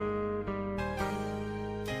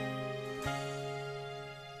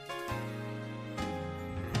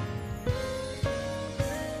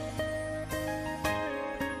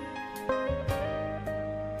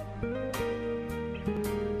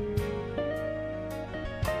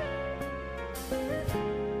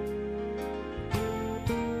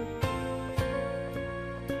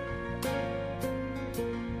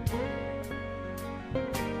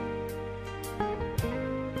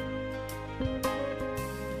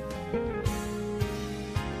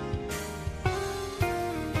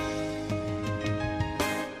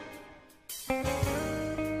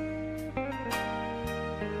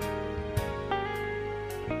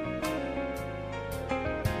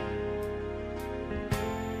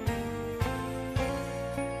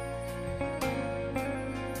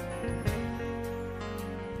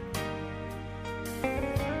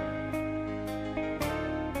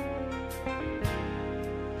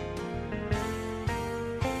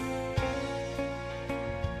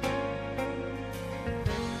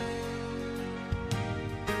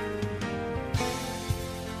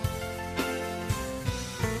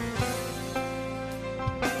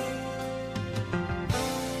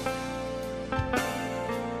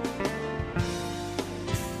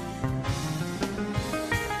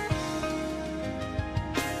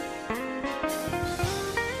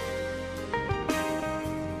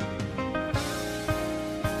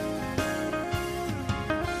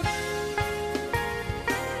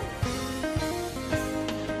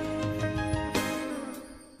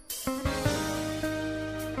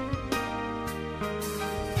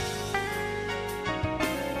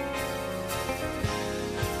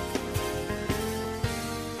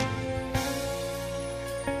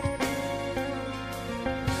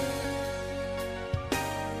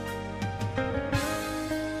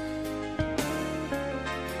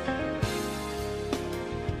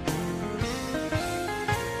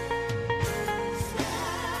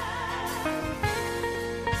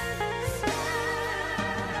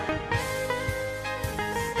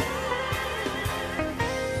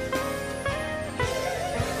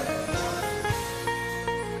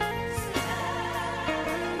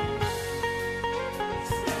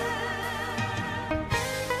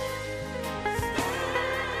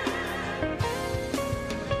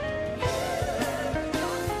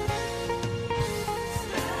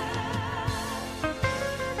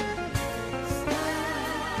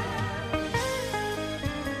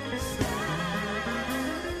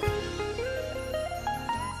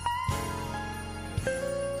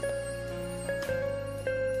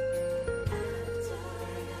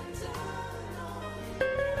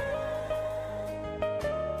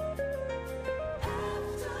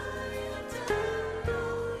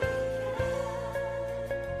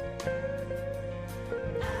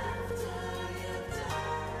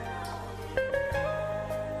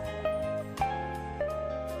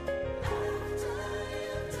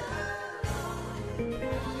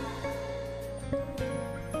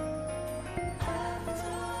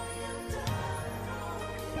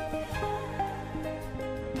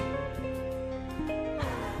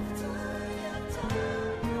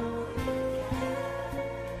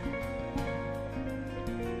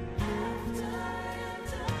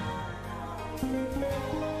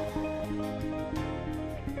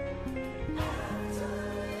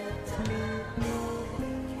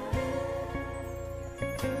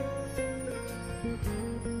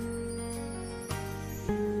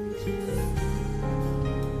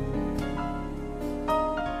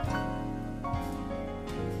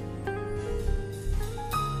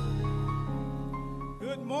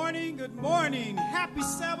morning, good morning. Happy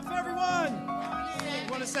Sabbath, everyone. I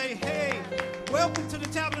want to say, hey, welcome to the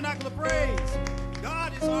Tabernacle of Praise.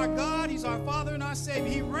 God is our God. He's our Father and our Savior.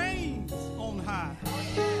 He reigns on high.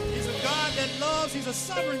 He's a God that loves. He's a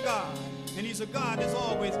sovereign God. And he's a God that's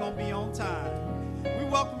always going to be on time. We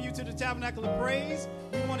welcome you to the Tabernacle of Praise.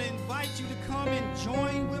 We want to invite you to come and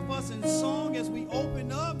join with us in song as we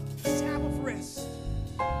open up Sabbath rest.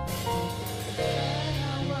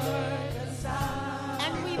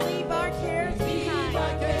 And we leave our cares behind.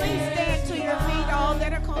 Please stand to your feet, all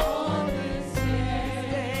that are called. This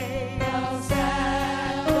day of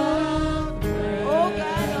Sabbath. Oh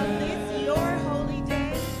God, on this your holy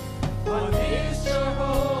day. On this your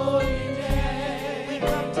holy day. We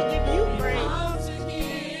come to give you praise.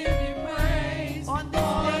 On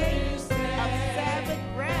this day of Sabbath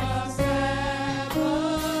rest.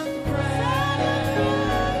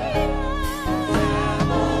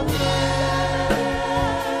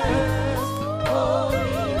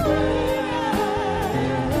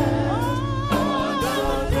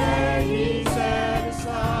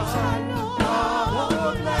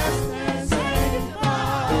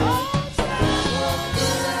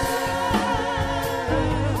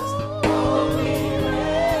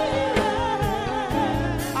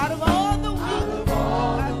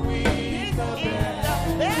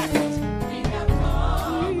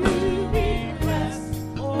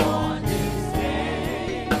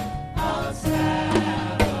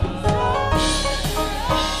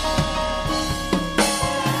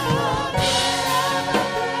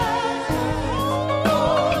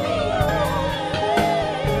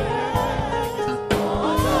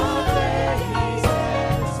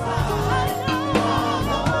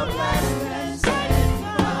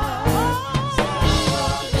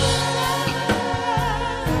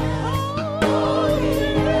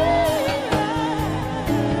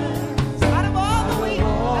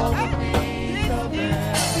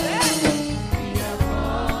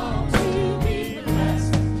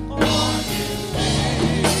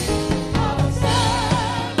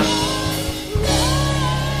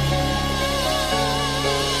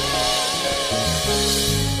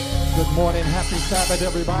 Happy Sabbath,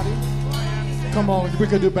 everybody. Come on, we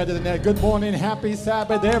could do better than that. Good morning, happy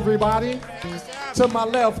Sabbath, everybody. To my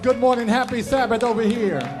left, good morning, happy Sabbath over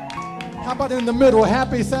here. How about in the middle,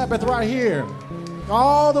 happy Sabbath right here.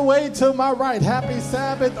 All the way to my right, happy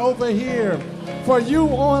Sabbath over here. For you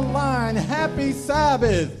online, happy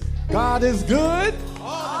Sabbath. God is good.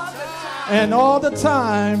 And all the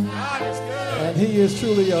time. And he is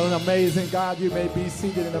truly an amazing God. You may be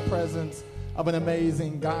seated in the presence of an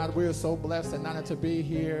amazing God. We're so blessed and honored to be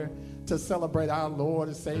here to celebrate our Lord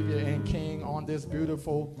and Savior and King on this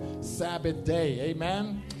beautiful Sabbath day.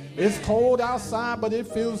 Amen. It's cold outside, but it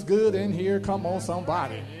feels good in here. Come on,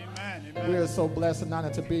 somebody. We're so blessed and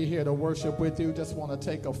honored to be here to worship with you. Just want to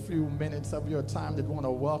take a few minutes of your time to want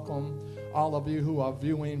to welcome all of you who are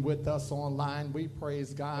viewing with us online. We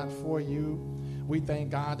praise God for you. We thank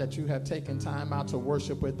God that you have taken time out to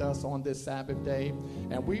worship with us on this Sabbath day.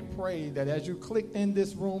 And we pray that as you clicked in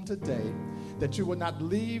this room today, that you will not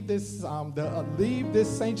leave this leave this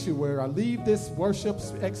sanctuary or leave this worship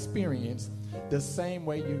experience the same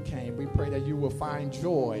way you came. We pray that you will find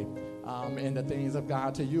joy in the things of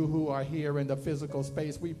God. To you who are here in the physical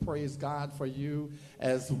space, we praise God for you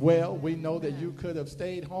as well. We know that you could have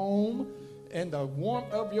stayed home in the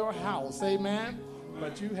warmth of your house. Amen.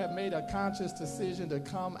 But you have made a conscious decision to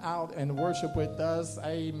come out and worship with us.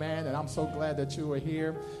 Amen. And I'm so glad that you are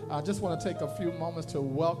here. I just want to take a few moments to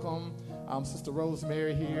welcome Sister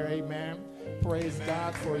Rosemary here. Amen. Praise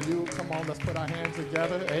God for you. Come on, let's put our hands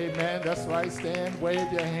together. Amen. That's right. Stand,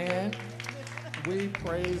 wave your hand. We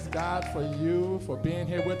praise God for you, for being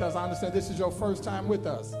here with us. I understand this is your first time with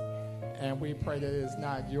us. And we pray that it is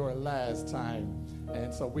not your last time.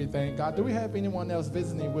 And so we thank God. Do we have anyone else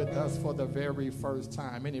visiting with us for the very first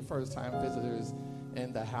time? Any first-time visitors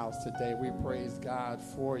in the house today? We praise God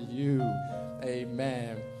for you.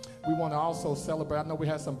 Amen. We want to also celebrate. I know we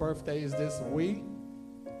had some birthdays this week.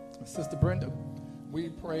 Sister Brenda, we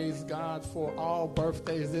praise God for all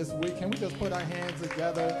birthdays this week. Can we just put our hands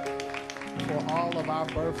together for all of our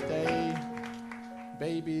birthday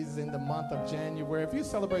babies in the month of January? If you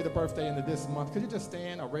celebrate a birthday in this month, could you just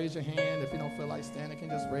stand or raise your hand? If you don't feel like standing, can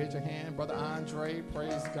you just raise your hand? Brother Andre,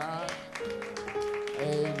 praise God.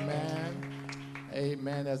 Amen.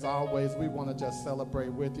 Amen. As always, we want to just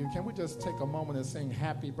celebrate with you. Can we just take a moment and sing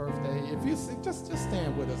happy birthday? If you sing, just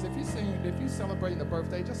stand with us. If you celebrating a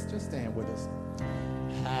birthday, just stand with us.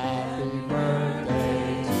 Happy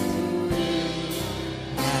birthday to you.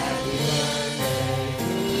 Happy birthday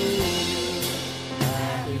to you.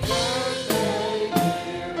 Happy birthday,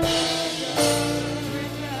 dear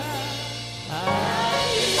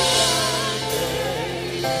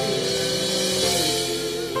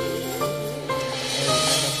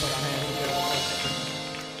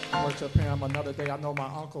Worship him another day. I know my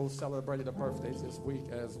uncle celebrated the birthdays this week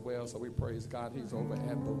as well, so we praise God. He's over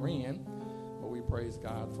at Berean, but we praise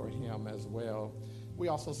God for him as well. We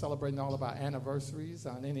also celebrating all of our anniversaries.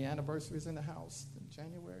 Any anniversaries in the house in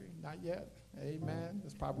January? Not yet. Amen.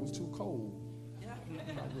 This probably was too cold.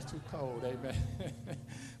 Probably was too cold. Amen.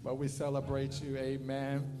 But we celebrate you.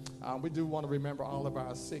 Amen. We do want to remember all of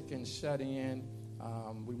our sick and shut in.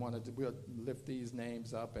 We'll lift these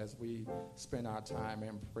names up as we spend our time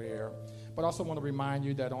in prayer. But also want to remind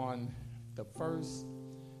you that on the first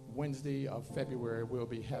Wednesday of February, we'll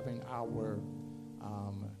be having our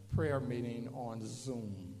prayer meeting on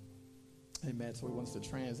Zoom. Amen. So we want us to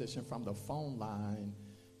transition from the phone line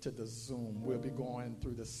to the Zoom. We'll be going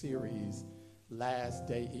through the series Last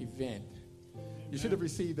Day Event. You should have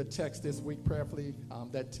received a text this week prayerfully.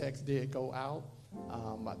 That text did go out.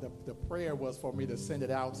 The prayer was for me to send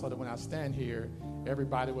it out so that when I stand here,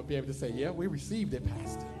 everybody would be able to say, yeah, we received it,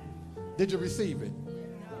 Pastor. Did you receive it?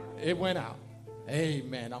 It went out.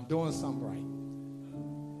 Amen. I'm doing something right.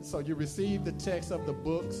 So you received the text of the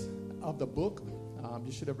book.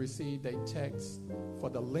 You should have received a text for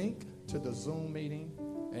the link to the Zoom meeting.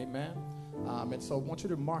 Amen. And so I want you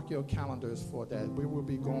to mark your calendars for that. We will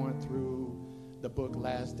be going through the book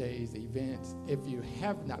Last Days Events. If you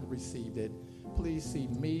have not received it, please see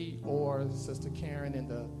me or Sister Karen in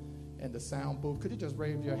the sound booth. Could you just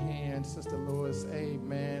wave your hand, Sister Lewis?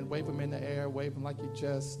 Amen. Wave them in the air. Wave them like you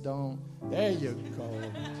just don't. There you go.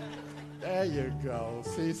 There you go.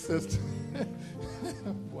 See, Sister.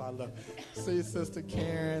 See, Sister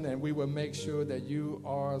Karen, and we will make sure that you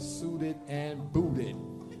are suited and booted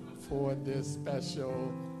for this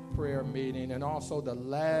special prayer meeting. And also the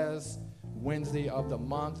last Wednesday of the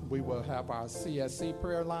month, we will have our CSC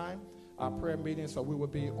prayer line, our prayer meeting. So we will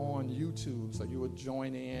be on YouTube. So you will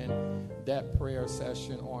join in that prayer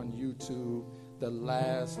session on YouTube the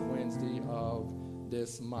last Wednesday of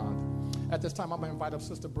this month. At this time, I'm going to invite up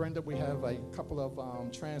Sister Brenda. We have a couple of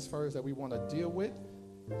transfers that we want to deal with.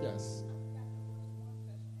 Yes.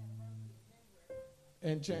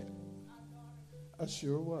 And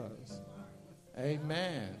sure was.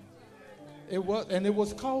 Amen. It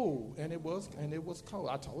was cold. And it was cold.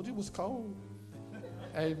 I told you it was cold.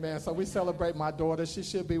 Amen. So we celebrate my daughter. She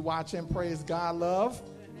should be watching. Praise God, love.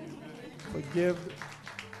 Forgive.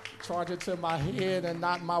 Charge it to my head and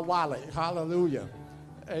not my wallet. Hallelujah.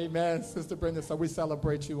 Amen, Sister Brenda. So we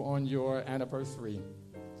celebrate you on your anniversary.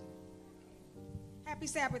 Happy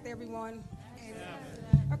Sabbath, everyone.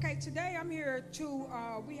 Okay, today I'm here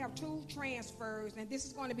we have two transfers, and this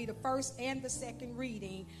is going to be the first and the second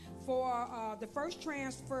reading. For the first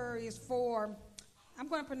transfer is for, I'm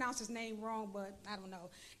going to pronounce his name wrong, but I don't know.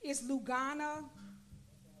 It's Lugana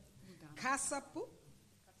Kasipa.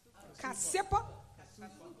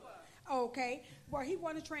 Okay. Well, he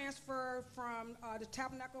wanted to transfer from the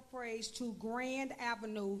Tabernacle of Praise to Grand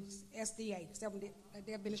Avenue SDA,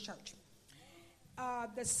 the Adventist Church.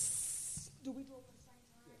 Do we do it at the same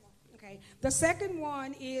time? Okay. The second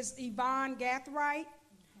one is Yvonne Gathright.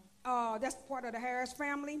 That's part of the Harris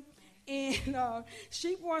family. And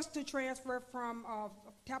she wants to transfer from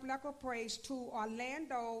Tabernacle of Praise to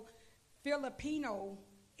Orlando Filipino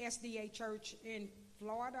SDA Church in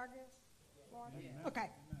Florida, I guess. Florida? Yeah. Okay.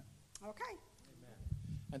 Okay. Amen.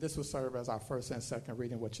 And this will serve as our first and second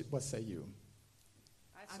reading. What say you?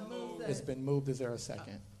 I move. It's been moved. Is there a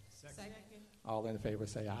second? Second. All in favor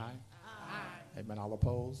say aye. Aye. Amen. All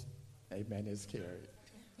opposed? Amen. It's carried.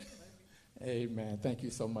 Amen. Thank you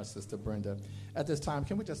so much, Sister Brenda. At this time,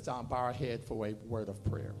 can we just bow our head for a word of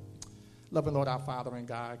prayer? Loving Lord, our Father and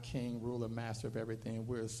God, King, ruler, master of everything,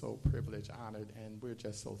 we're so privileged, honored, and we're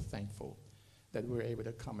just so thankful that we're able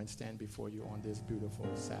to come and stand before you on this beautiful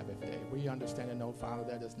Sabbath day. We understand and know, Father,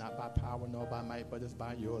 that it's not by power nor by might, but it's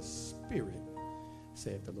by your Spirit,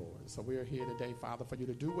 saith the Lord. So we are here today, Father, for you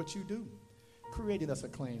to do what you do, creating us a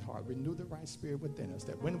clean heart, renew the right spirit within us,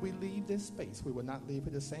 that when we leave this space, we will not leave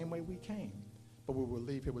it the same way we came, but we will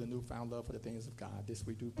leave here with a newfound love for the things of God. This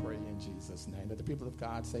we do pray in Jesus' name. Let the people of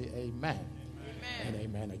God say amen. Amen. And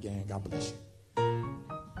amen again. God bless you.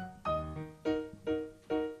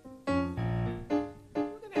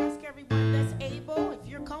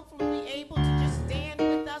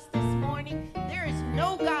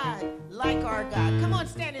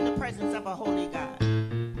 Of a holy God.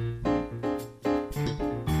 Come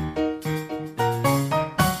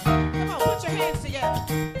on, put your hands together.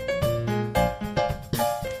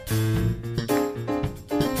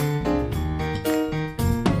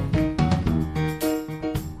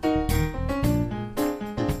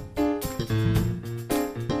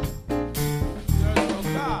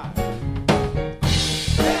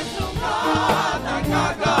 There's no God like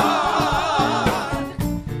our God.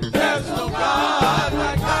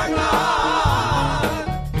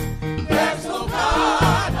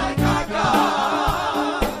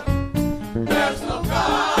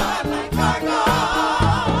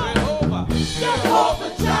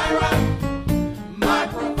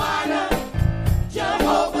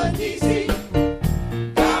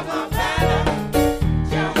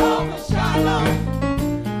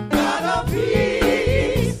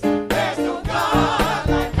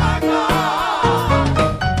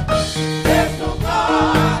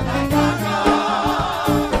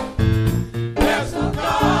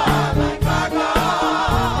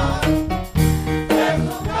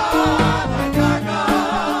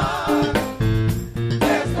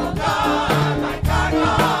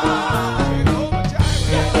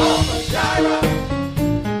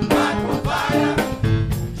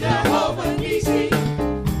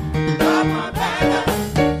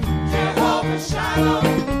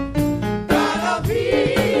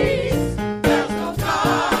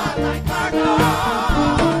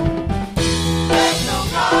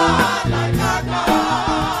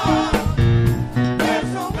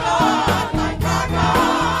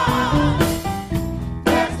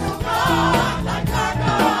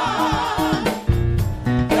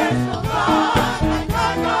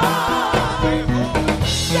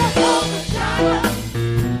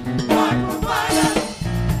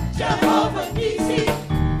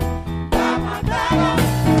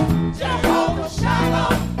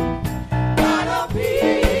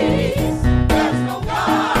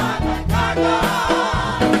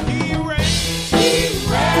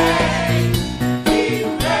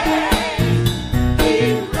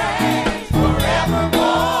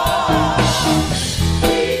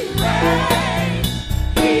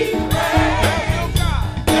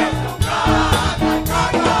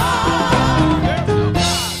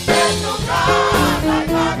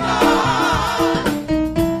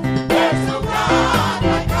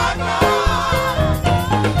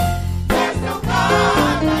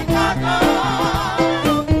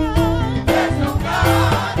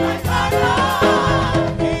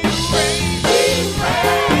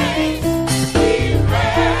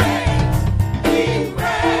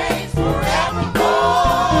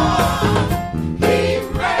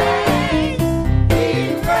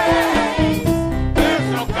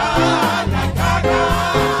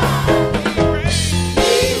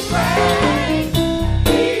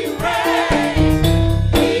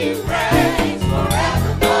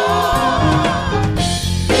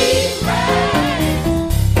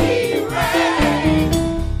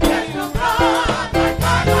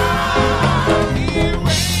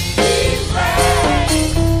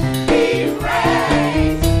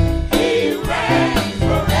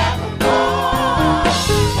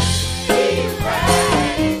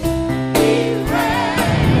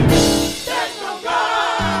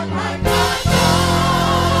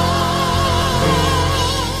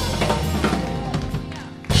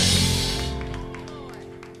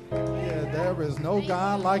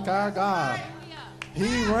 God like our God.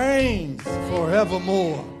 He reigns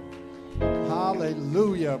forevermore.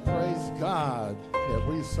 Hallelujah. Praise God that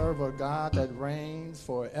we serve a God that reigns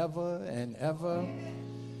forever and ever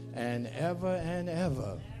and ever and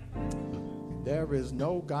ever. There is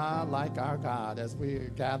no God like our God. As we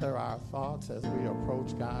gather our thoughts, as we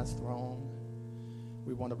approach God's throne,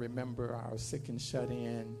 we want to remember our sick and shut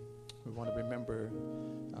in. We want to remember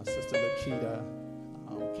Sister Lakita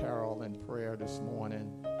Carol in prayer this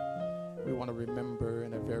morning. We want to remember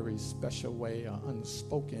in a very special way an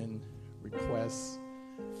unspoken request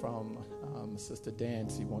from Sister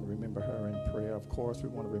Dancy. We want to remember her in prayer. Of course, we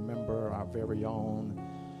want to remember our very own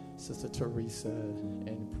Sister Teresa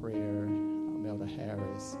in prayer, Melda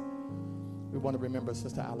Harris. We want to remember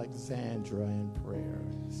Sister Alexandra in prayer,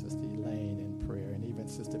 Sister Elaine in prayer, and even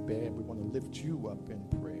Sister Bev. We want to lift you up in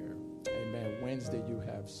prayer. Amen. Wednesday you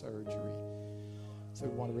have surgery. So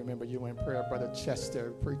we want to remember you in prayer. Brother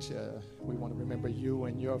Chester, preacher, we want to remember you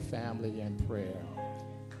and your family in prayer.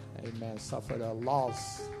 Amen. Suffered a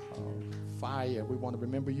loss of fire. We want to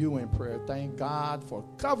remember you in prayer. Thank God for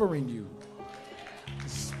covering you,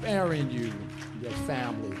 sparing you, your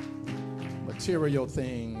family, material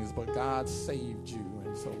things, but God saved you.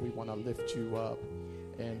 And so we want to lift you up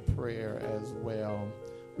in prayer as well.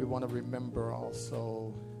 We want to remember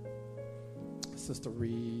also Sister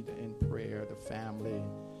Reed in prayer, the family,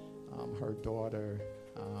 her daughter,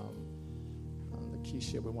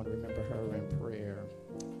 Lakeisha. We want to remember her in prayer.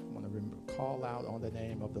 We want to call out on the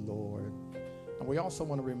name of the Lord. And we also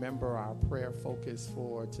want to remember our prayer focus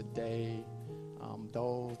for today,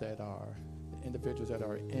 those that are individuals that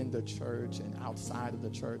are in the church and outside of the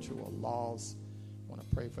church who are lost. We want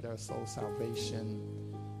to pray for their soul salvation.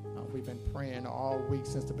 We've been praying all week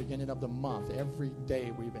since the beginning of the month. Every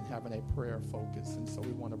day we've been having a prayer focus. And so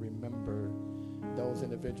we want to remember those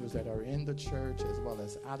individuals that are in the church as well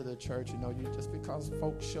as out of the church. You know, just because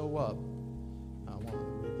folks show up,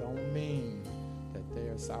 it don't mean that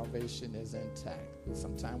their salvation is intact.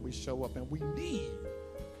 Sometimes we show up and we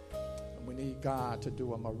need God to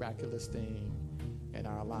do a miraculous thing in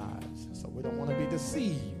our lives. So we don't want to be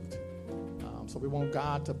deceived. So we want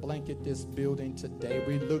God to blanket this building today.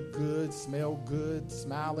 We look good, smell good,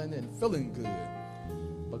 smiling and feeling good,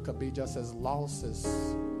 but could be just as lost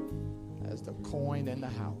as the coin in the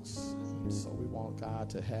house. So we want God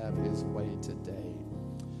to have his way today.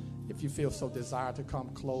 If you feel so desired to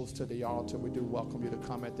come close to the altar, we do welcome you to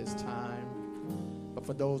come at this time. But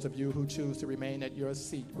for those of you who choose to remain at your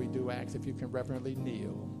seat, we do ask if you can reverently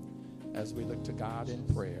kneel as we look to God in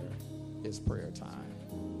prayer. It's prayer time.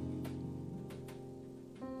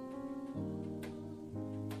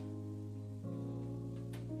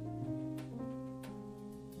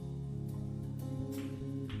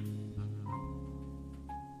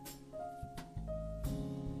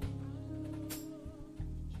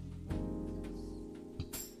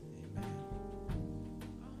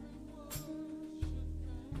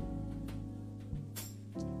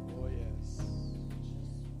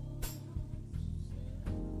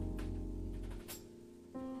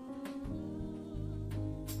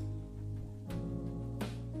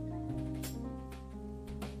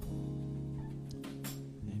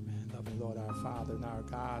 Father and our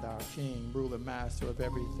God, our King, ruler, master of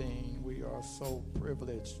everything. We are so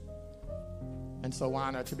privileged and so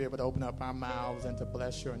honored to be able to open up our mouths and to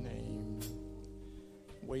bless your name.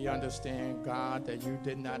 We understand, God, that you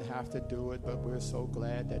did not have to do it, but we're so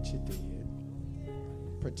glad that you did.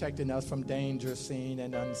 Protecting us from danger seen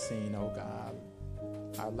and unseen, oh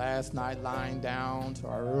God. Our last night lying down to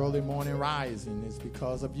our early morning rising is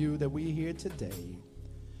because of you that we're here today.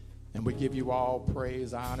 And we give you all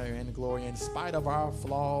praise, honor, and glory. In spite of our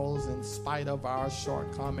flaws, in spite of our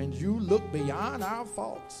shortcomings, you look beyond our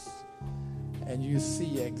faults and you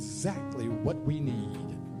see exactly what we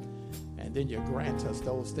need. And then you grant us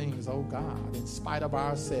those things, oh God, in spite of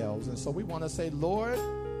ourselves. And so we want to say, Lord,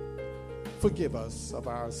 forgive us of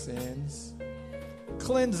our sins.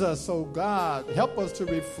 Cleanse us, oh God. Help us to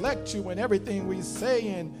reflect you in everything we say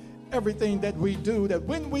and everything that we do, that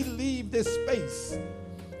when we leave this space,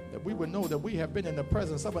 that we would know that we have been in the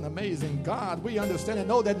presence of an amazing God. We understand and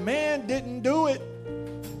know that man didn't do it.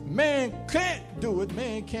 Man can't do it.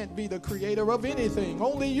 Man can't be the creator of anything.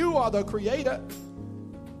 Only you are the creator.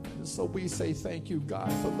 And so we say thank you,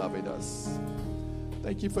 God, for loving us.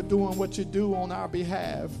 Thank you for doing what you do on our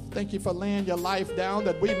behalf. Thank you for laying your life down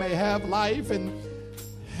that we may have life and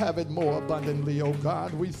have it more abundantly, oh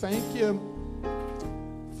God. We thank you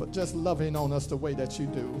for just loving on us the way that you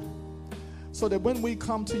do. so that when we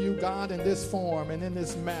come to you, God, in this form and in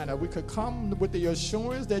this manner, we could come with the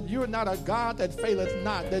assurance that you're not a God that faileth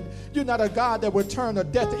not, that you're not a God that would turn a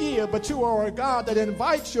deaf ear, but you are a God that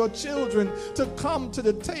invites your children to come to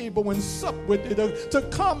the table and sup with you, to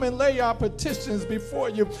come and lay our petitions before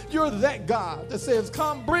you. You're that God that says,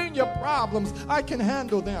 come, bring your problems. I can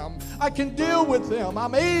handle them. I can deal with them.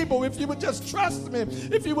 I'm able. If you would just trust me,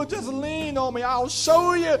 if you would just lean on me, I'll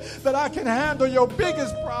show you that I can handle your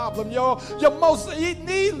biggest problem, your most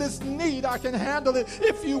needless need. I can handle it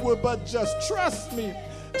if you would but just trust me.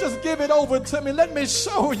 Just give it over to me. Let me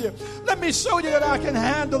show you. Let me show you that I can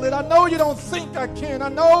handle it. I know you don't think I can. I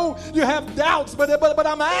know you have doubts, but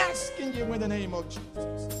I'm asking you in the name of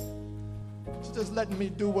Jesus. Just let me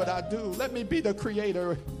do what I do. Let me be the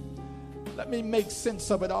creator. Let me make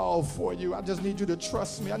sense of it all for you. I just need you to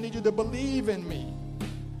trust me. I need you to believe in me.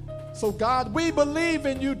 So, God, we believe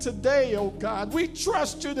in you today, oh God. We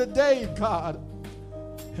trust you today, God.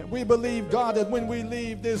 And we believe, God, that when we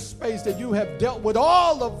leave this space that you have dealt with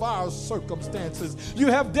all of our circumstances. You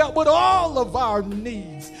have dealt with all of our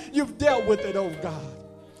needs. You've dealt with it, oh God.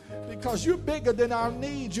 Because you're bigger than our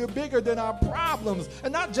needs. You're bigger than our problems.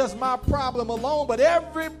 And not just my problem alone, but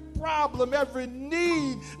every problem, every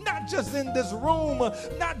need, not just in this room,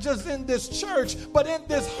 not just in this church, but in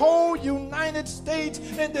this whole United States,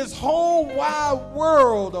 in this whole wide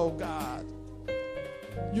world, oh God.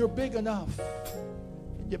 You're big enough.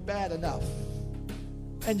 You're bad enough.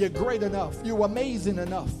 And you're great enough. You're amazing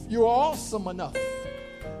enough. You're awesome enough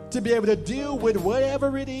to be able to deal with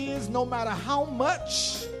whatever it is, no matter how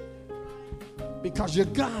much, because you're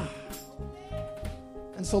God.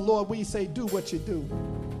 And so, Lord, we say, do what you do.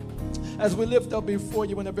 As we lift up before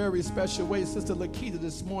you in a very special way, Sister Lakita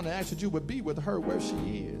this morning, I ask that you would be with her where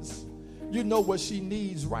she is. You know what she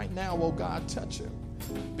needs right now, oh God, touch her.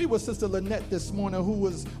 Be with Sister Lynette this morning, who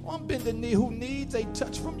is on bended knee, who needs a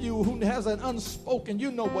touch from you, who has an unspoken.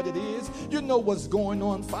 You know what it is. You know what's going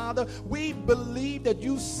on, Father. We believe that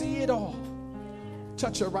you see it all.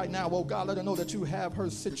 Touch her right now, oh God. Let her know that you have her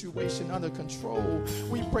situation under control.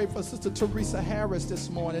 We pray for Sister Teresa Harris this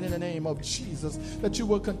morning in the name of Jesus, that you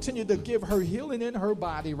will continue to give her healing in her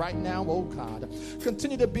body right now, oh God.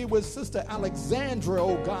 Continue to be with Sister Alexandra,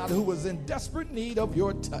 oh God, who is in desperate need of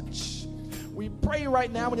your touch. We pray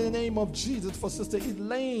right now in the name of Jesus for Sister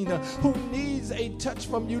Elaine, who needs a touch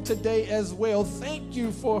from you today as well. Thank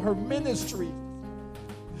you for her ministry.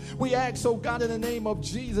 We ask, oh God, in the name of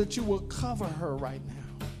Jesus, that you will cover her right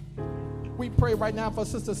now. We pray right now for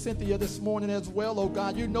Sister Cynthia this morning as well, oh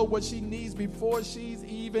God. You know what she needs before she's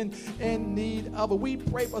even in need of it. We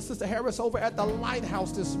pray for Sister Harris over at the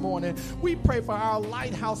Lighthouse this morning. We pray for our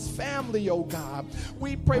Lighthouse family, oh God.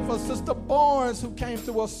 We pray for Sister Barnes, who came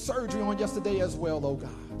through a surgery on yesterday as well, oh God.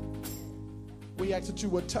 We ask that you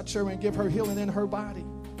would touch her and give her healing in her body.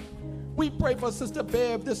 We pray for Sister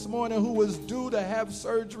Bev this morning, who is due to have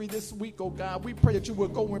surgery this week, oh God. We pray that you will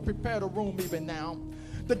go and prepare the room even now.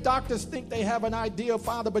 The doctors think they have an idea,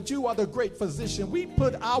 Father, but you are the great physician. We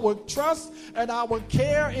put our trust and our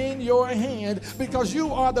care in your hand because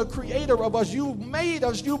you are the creator of us. You made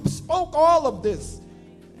us. You spoke all of this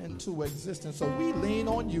into existence. So we lean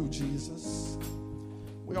on you, Jesus.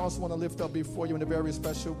 We also want to lift up before you in a very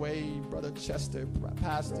special way, Brother Chester,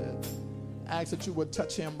 Pastor. I ask that you would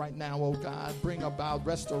touch him right now, oh God. Bring about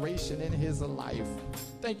restoration in his life.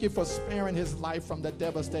 Thank you for sparing his life from the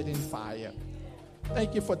devastating fire.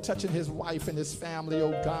 Thank you for touching his wife and his family,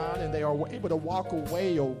 oh God, and they are able to walk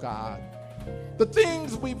away, oh God. The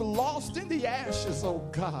things we've lost in the ashes, oh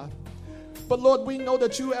God. But Lord, we know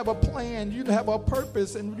that you have a plan, you have a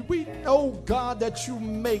purpose, and we know, God, that you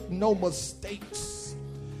make no mistakes.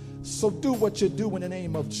 So do what you do in the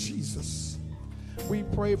name of Jesus. We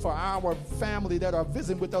pray for our family that are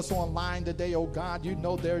visiting with us online today, oh God. You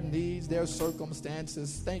know their needs, their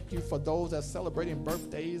circumstances. Thank you for those that are celebrating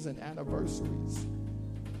birthdays and anniversaries.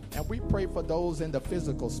 And we pray for those in the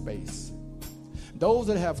physical space, those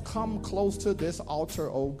that have come close to this altar,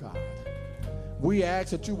 oh God. We ask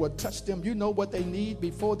that you would touch them. You know what they need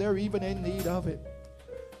before they're even in need of it.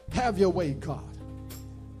 Have your way, God.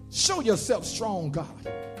 Show yourself strong, God.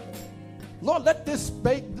 Lord, let this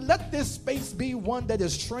space be one that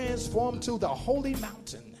is transformed to the holy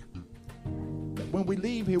mountain. When we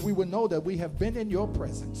leave here, we will know that we have been in your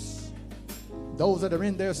presence. Those that are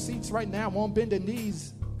in their seats right now won't bend their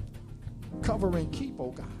knees. Cover and keep, oh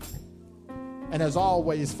God. And as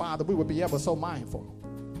always, Father, we will be ever so mindful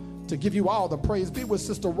to give you all the praise. Be with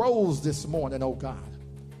Sister Rose this morning, oh God,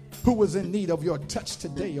 who was in need of your touch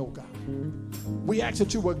today, oh God. We ask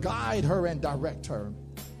that you would guide her and direct her.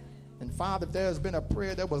 And Father, if there's been a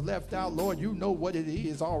prayer that was left out, Lord, you know what it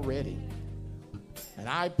is already. And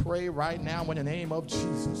I pray right now in the name of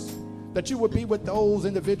Jesus that you would be with those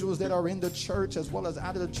individuals that are in the church as well as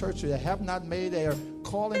out of the church that have not made their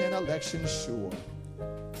calling and election sure,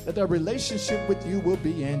 that their relationship with you will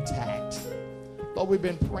be intact. Lord, we've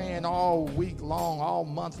been praying all week long, all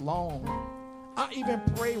month long. I even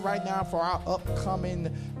pray right now for our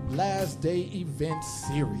upcoming Last Day event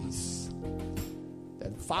series.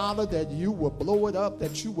 That, Father, that you will blow it up,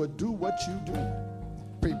 that you will do what you do,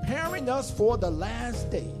 preparing us for the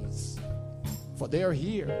last days. For they're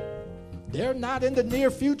here. They're not in the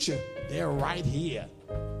near future. They're right here.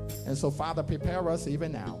 And so, Father, prepare us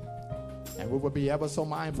even now. And we will be ever so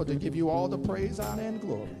mindful to give you all the praise, honor, and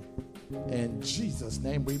glory. In Jesus'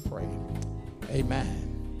 name we pray. Amen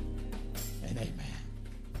and amen.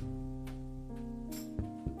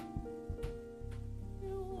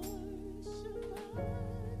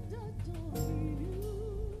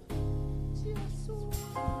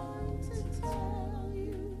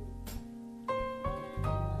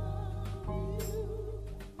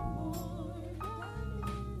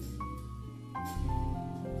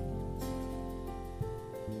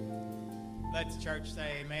 Let's church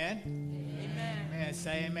say amen. Amen. Amen.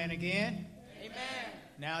 Say amen again. Amen.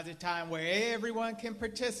 Now is the time where everyone can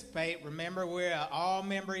participate. Remember, we're an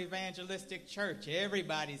all-member evangelistic church.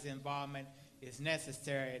 Everybody's involvement is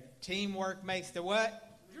necessary. Teamwork makes the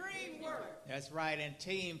what? Dream work. That's right. And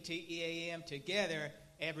team, T-E-A-M, together,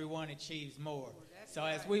 everyone achieves more. So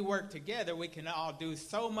as we work together, we can all do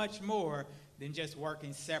so much more than just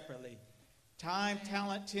working separately. Time,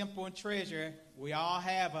 talent, temple, and treasure, we all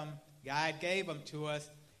have them. God gave them to us,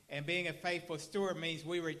 and being a faithful steward means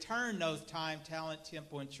we return those time, talent,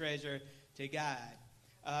 temple, and treasure to God.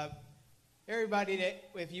 Everybody, that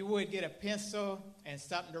if you would get a pencil and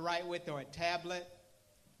something to write with or a tablet,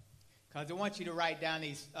 because I want you to write down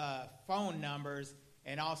these phone numbers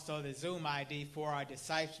and also the Zoom ID for our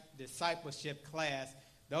discipleship class.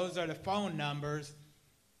 Those are the phone numbers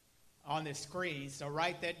on the screen, so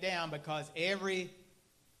write that down, because every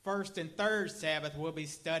first and third Sabbath, we'll be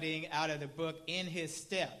studying out of the book In His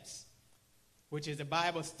Steps, which is a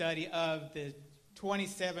Bible study of the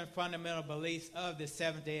 27 fundamental beliefs of the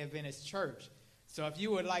Seventh-day Adventist Church. So if you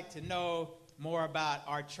would like to know more about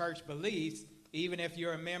our church beliefs, even if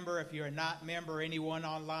you're a member, if you're not a member, anyone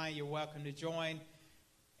online, you're welcome to join.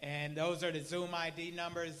 And those are the Zoom ID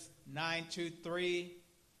numbers,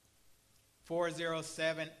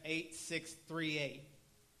 923-407-8638.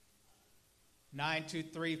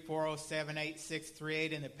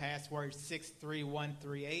 923-407-8638, and the password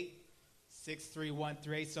 63138.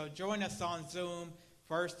 63138. So join us on Zoom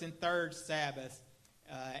first and third Sabbath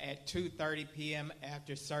at 2:30 p.m.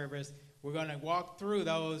 after service. We're going to walk through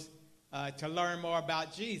those to learn more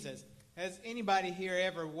about Jesus. Has anybody here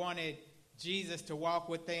ever wanted Jesus to walk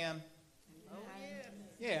with them? Oh, yes.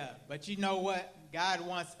 Yeah, but you know what? God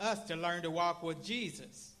wants us to learn to walk with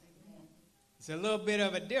Jesus. It's a little bit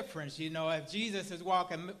of a difference. You know, if Jesus is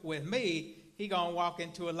walking with me, he's going to walk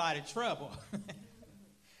into a lot of trouble.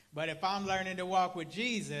 But if I'm learning to walk with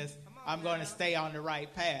Jesus, I'm going to stay on the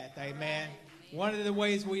right path. Amen. One of the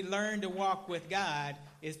ways we learn to walk with God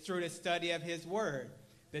is through the study of his word.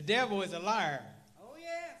 The devil is a liar. Oh,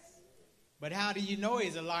 yes. But how do you know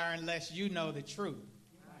he's a liar unless you know the truth?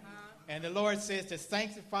 And the Lord says to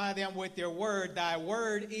sanctify them with your word. Thy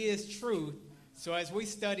word is truth. So as we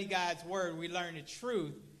study God's word, we learn the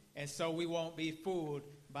truth, and so we won't be fooled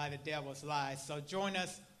by the devil's lies. So join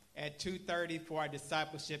us at 2:30 for our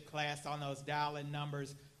discipleship class on those dial-in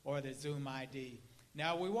numbers or the Zoom ID.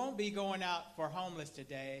 Now, we won't be going out for homeless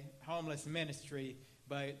today, homeless ministry,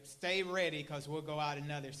 but stay ready, because we'll go out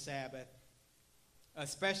another Sabbath.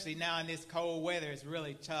 Especially now in this cold weather, it's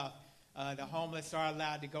really tough. The homeless are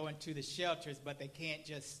allowed to go into the shelters, but they can't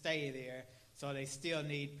just stay there. So they still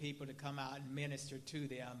need people to come out and minister to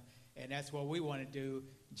them. And that's what we want to do.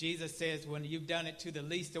 Jesus says, when you've done it to the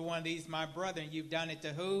least of one of these, my brethren, you've done it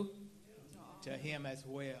to who? To him as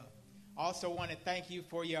well. Also want to thank you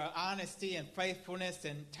for your honesty and faithfulness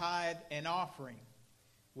and tithe and offering.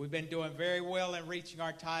 We've been doing very well in reaching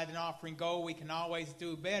our tithe and offering goal. We can always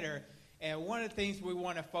do better. And one of the things we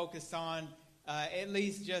want to focus on, at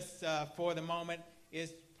least just for the moment,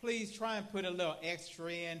 is please try and put a little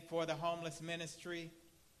extra in for the homeless ministry.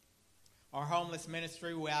 Our homeless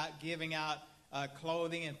ministry, without giving out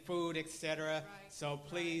clothing and food, etc. Right. So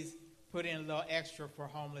please put in a little extra for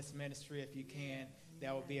homeless ministry if you can.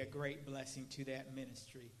 That will be a great blessing to that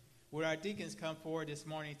ministry. Would our deacons come forward this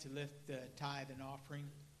morning to lift the tithe and offering?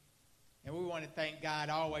 And we want to thank God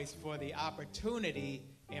always for the opportunity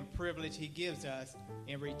and privilege he gives us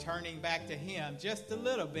in returning back to him just a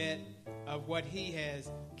little bit of what he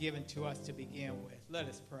has given to us to begin with. Let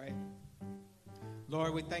us pray.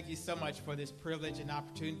 Lord, we thank you so much for this privilege and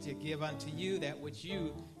opportunity to give unto you that which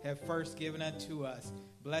you have first given unto us.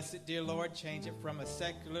 Bless it, dear Lord. Change it from a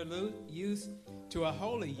secular use to a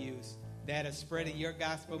holy use that is spreading your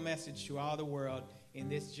gospel message to all the world in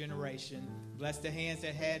this generation. Bless the hands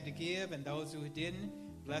that had to give and those who didn't.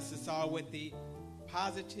 Bless us all with the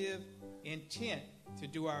positive intent to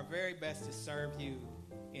do our very best to serve you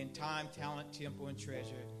in time, talent, temple, and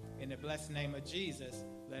treasure. In the blessed name of Jesus,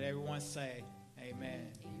 let everyone say,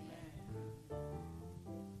 amen.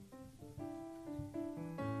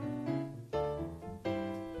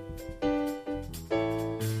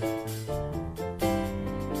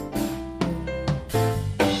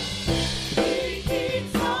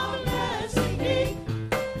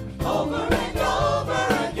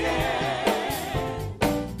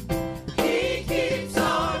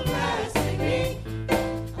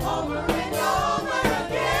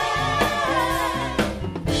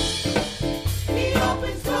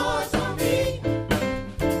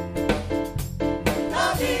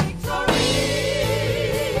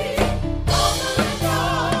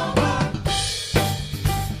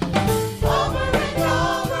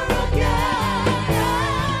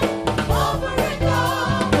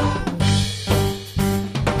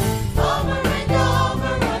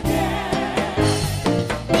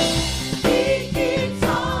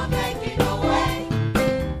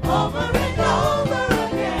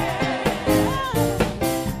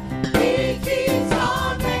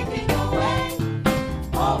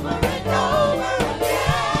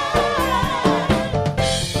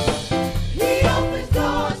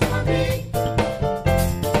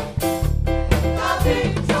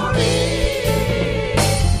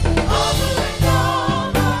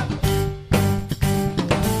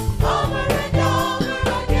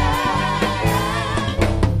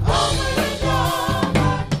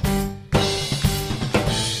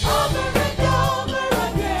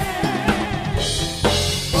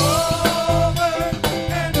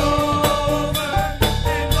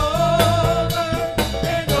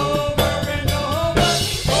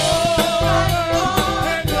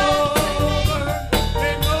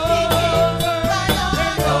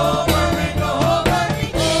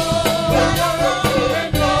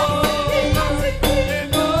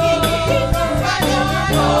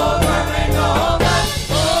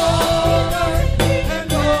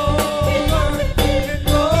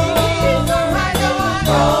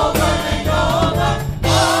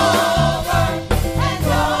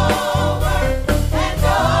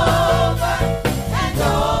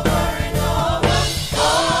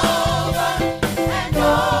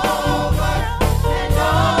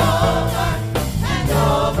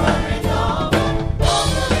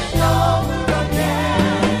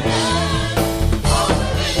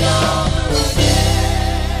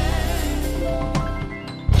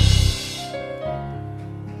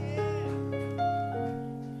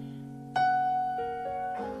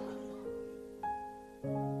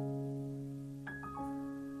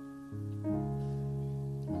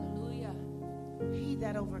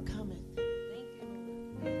 that overcometh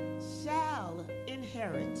shall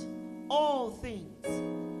inherit all things.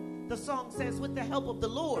 The song says, with the help of the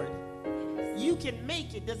Lord, you can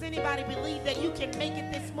make it. Does anybody believe that you can make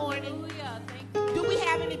it this morning? Do we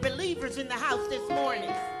have any believers in the house this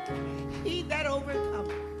morning? He that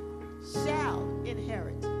overcometh shall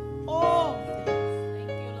inherit all things.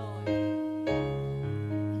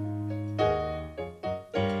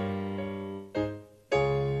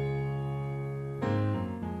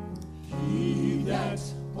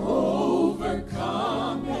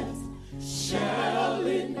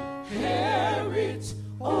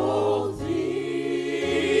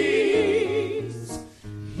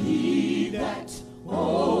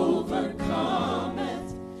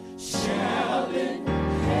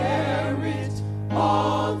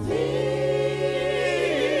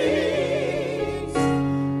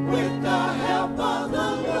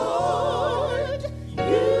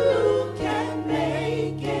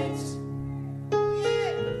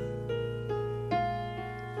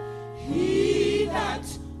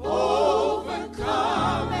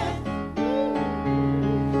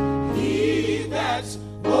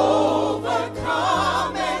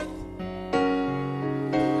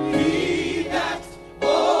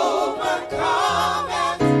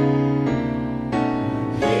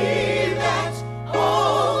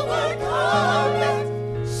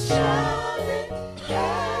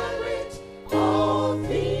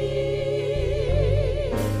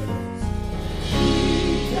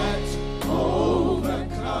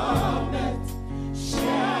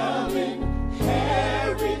 Shall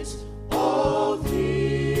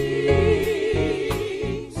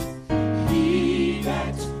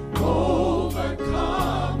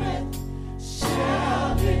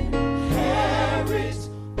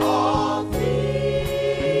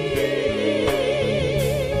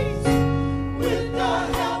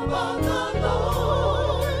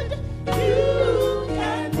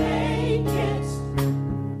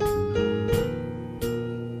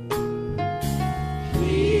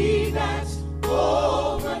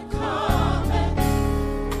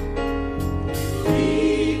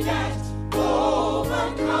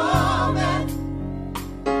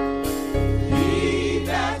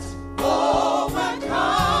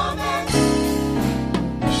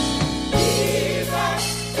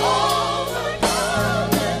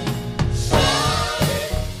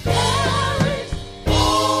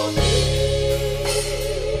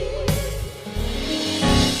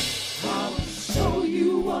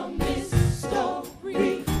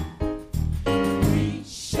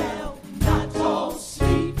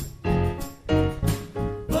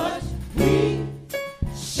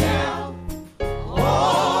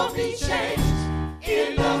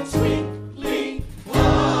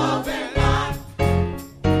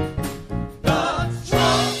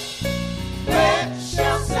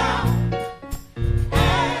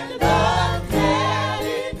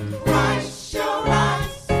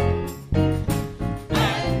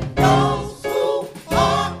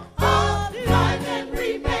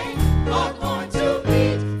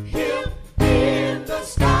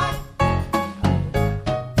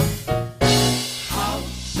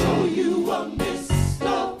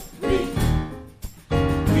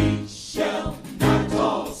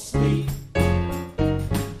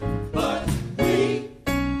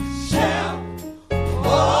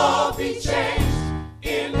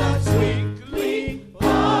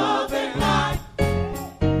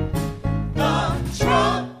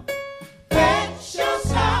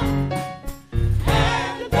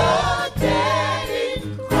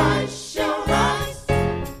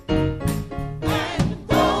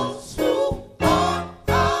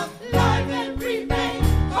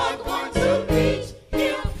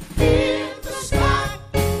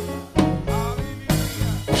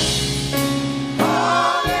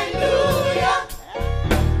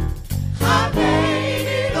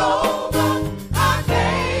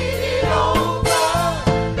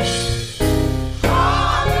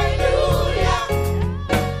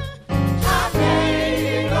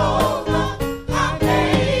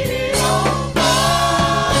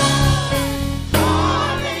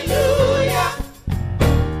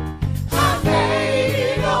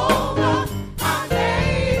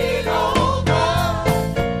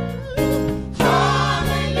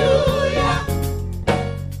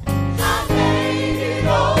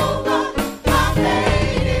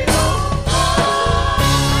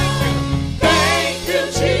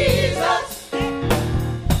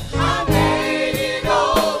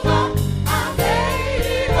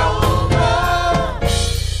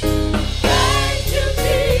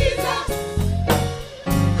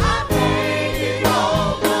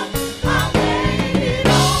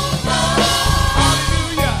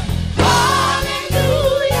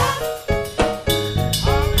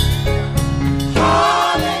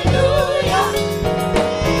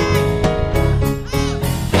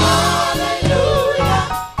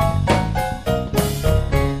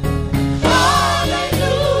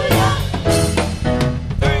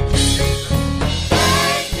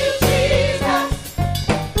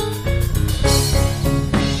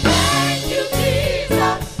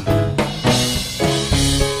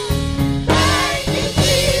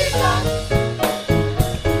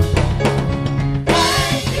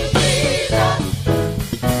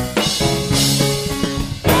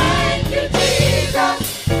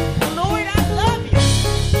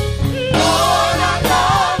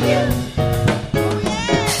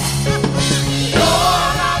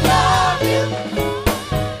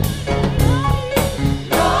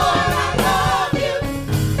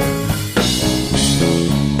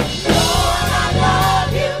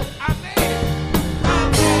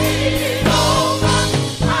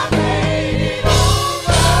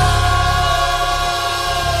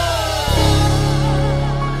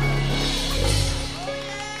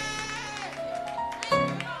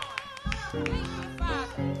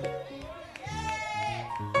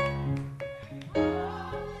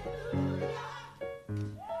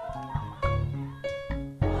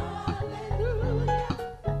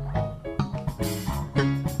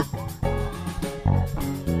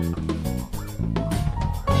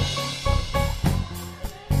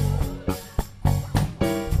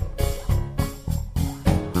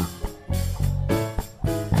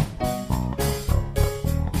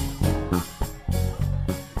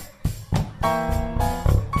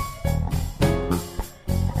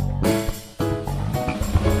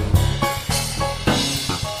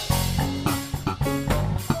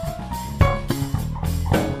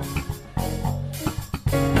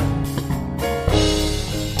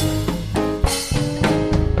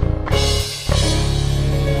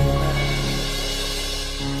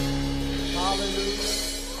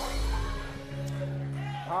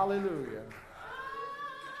Hallelujah.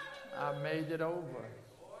 I made it over.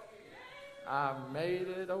 I made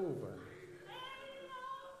it over.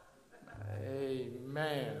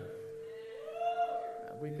 Amen.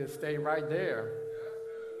 We could stay right there.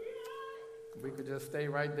 We could just stay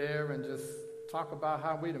right there and just talk about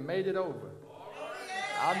how we'd have made it over.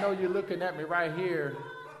 I know you're looking at me right here.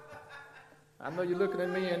 I know you're looking at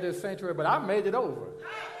me in this sanctuary, but I made it over.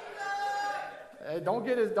 Hey, don't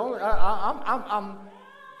get it. Don't.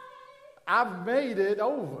 I've made it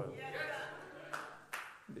over.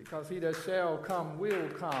 Because he that shall come will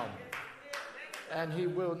come, and he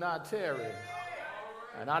will not tarry.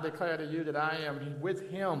 And I declare to you that I am with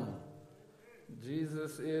him.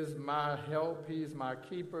 Jesus is my help. He's my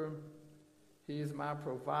keeper. He's my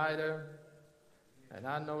provider. And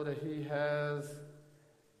I know that he has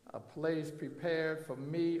a place prepared for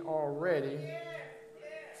me already.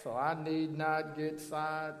 So I need not get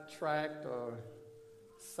sidetracked or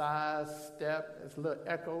sidestep. It's a little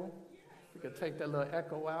echo. You could take that little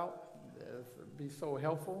echo out. It would be so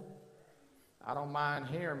helpful. I don't mind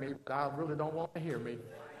hearing me, but I really don't want to hear me.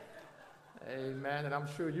 Amen. And I'm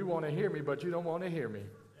sure you want to hear me, but you don't want to hear me.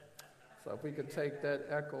 So if we could take that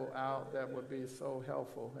echo out, that would be so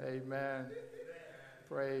helpful. Amen.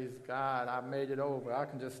 Praise God. I made it over. I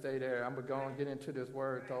can just stay there. I'm going to get into this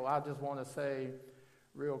word, though. I just want to say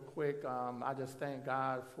real quick, I just thank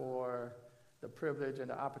God for the privilege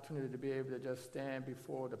and the opportunity to be able to just stand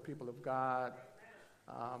before the people of God.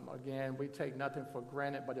 Again, we take nothing for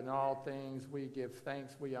granted, but in all things we give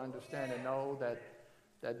thanks. We understand and know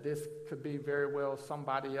that this could be very well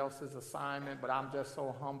somebody else's assignment, but I'm just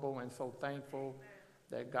so humble and so thankful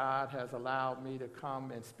that God has allowed me to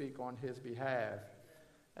come and speak on his behalf.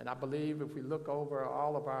 And I believe if we look over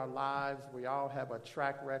all of our lives, we all have a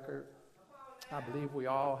track record. I believe we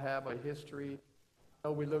all have a history.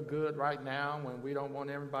 We look good right now when we don't want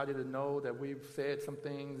everybody to know that we've said some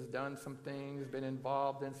things, done some things, been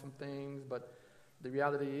involved in some things, but the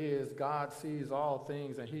reality is God sees all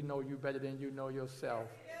things and he knows you better than you know yourself.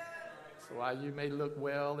 So while you may look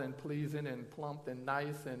well and pleasing and plump and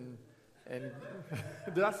nice and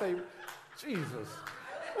did I say Jesus?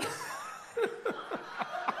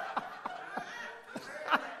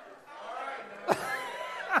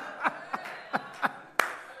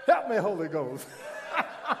 Help me, Holy Ghost.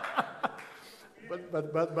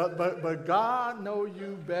 But God knows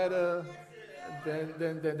you better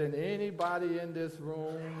than anybody in this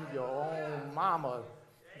room, your own mama.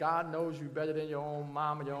 God knows you better than your own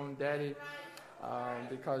mama, your own daddy.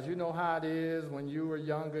 Because you know how it is when you were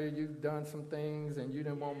younger, you've done some things and you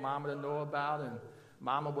didn't want mama to know about, and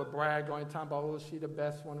mama would brag on time about, oh, she the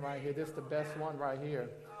best one right here. This the best one right here.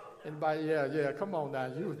 Anybody? Yeah, come on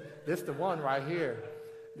now. This the one right here.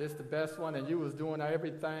 This the best one, and you was doing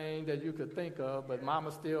everything that you could think of, but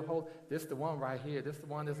mama still hold, this the one right here. This the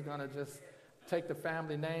one that's going to just take the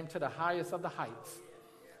family name to the highest of the heights.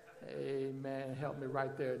 Amen. Help me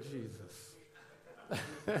right there, Jesus.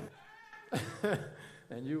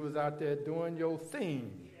 And you was out there doing your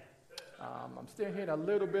thing. I'm still hearing a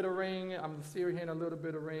little bit of ring.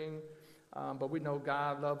 But we know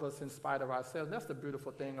God loves us in spite of ourselves. That's the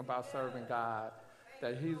beautiful thing about serving God,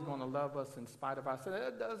 that he's going to love us in spite of ourselves.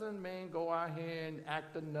 That doesn't mean go out here and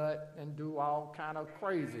act a nut and do all kind of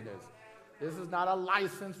craziness. This is not a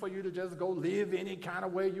license for you to just go live any kind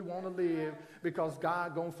of way you want to live, because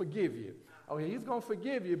God going to forgive you. Oh, he's going to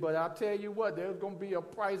forgive you, but I'll tell you what, there's going to be a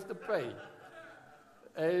price to pay.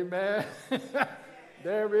 Amen.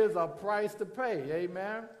 There is a price to pay.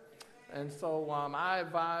 Amen. And so I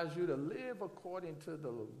advise you to live according to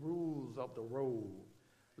the rules of the road.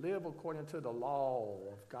 Live according to the law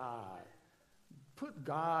of God. Put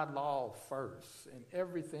God's law first in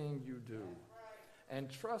everything you do. And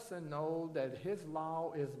trust and know that his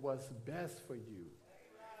law is what's best for you.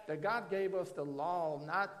 that God gave us the law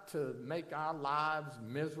not to make our lives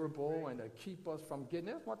miserable and to keep us from getting.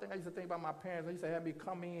 That's one thing I used to think about my parents. They used to have me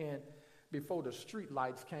come in before the street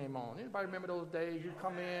lights came on. Anybody remember those days? You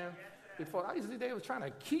come in before. I used to think they were trying to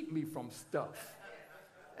keep me from stuff.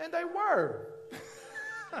 And they were.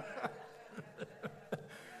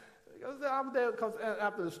 Because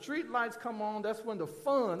after the street lights come on, that's when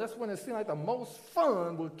it seemed like the most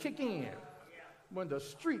fun will kick in. When the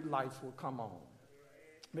street lights will come on.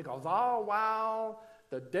 Because all while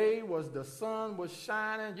the sun was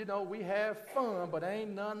shining, we had fun, but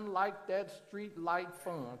ain't nothing like that street light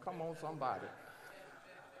fun. Come on, somebody.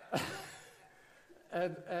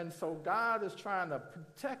 and so God is trying to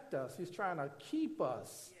protect us. He's trying to keep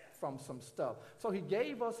us from some stuff. So he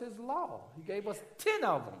gave us his law. He gave us 10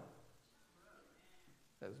 of them.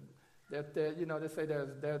 They say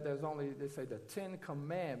they say the 10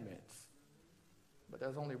 commandments, but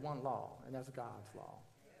there's only one law, and that's God's law.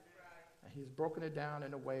 And he's broken it down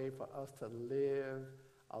in a way for us to live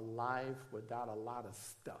a life without a lot of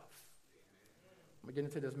stuff. I'm going to get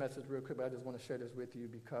into this message real quick, but I just want to share this with you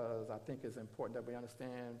because I think it's important that we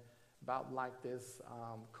understand about like this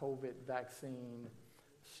COVID vaccine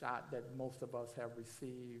shot that most of us have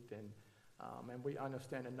received, and we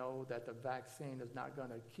understand and know that the vaccine is not going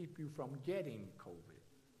to keep you from getting COVID,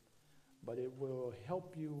 but it will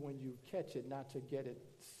help you when you catch it not to get it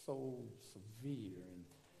so severe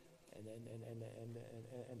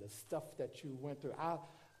and the stuff that you went through.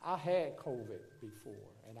 I had COVID before,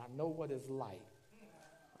 and I know what it's like.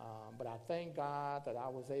 But I thank God that I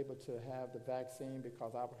was able to have the vaccine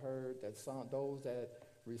because I've heard that those that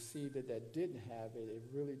received it that didn't have it, it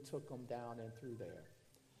really took them down and through there.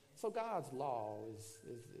 So God's law is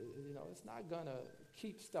it's not going to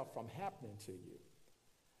keep stuff from happening to you.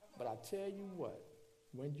 But I tell you what,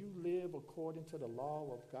 when you live according to the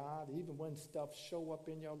law of God, even when stuff show up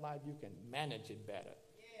in your life, you can manage it better.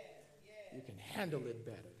 You can handle it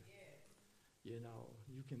better.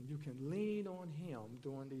 You can lean on him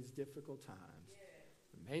during these difficult times.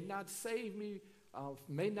 It may not save me,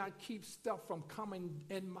 may not keep stuff from coming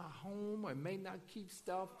in my home, or may not keep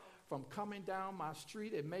stuff from coming down my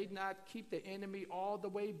street. It may not keep the enemy all the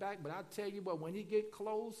way back, but I tell you what, when he get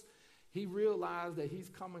close, he realized that he's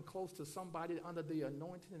coming close to somebody under the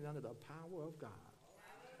anointing and under the power of God.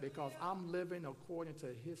 Because I'm living according to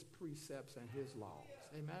his precepts and his laws.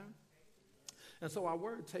 Amen? And so our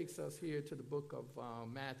word takes us here to the book of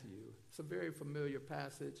Matthew. It's a very familiar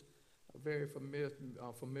passage, a very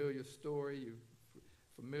familiar story. You're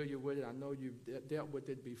familiar with it. I know you've dealt with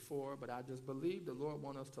it before, but I just believe the Lord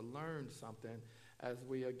wants us to learn something as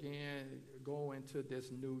we again go into this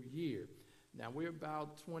new year. Now, we're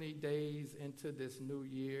about 20 days into this new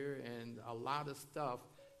year, and a lot of stuff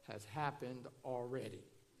has happened already.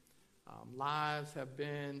 Lives have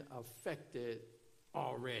been affected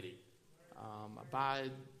already by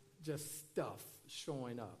just stuff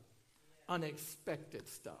showing up, unexpected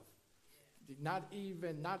stuff. Not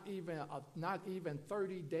even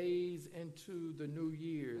 30 days into the new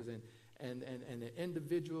years, and the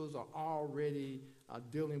individuals are already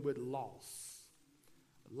dealing with loss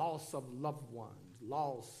of loved ones,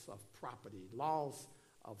 loss of property, loss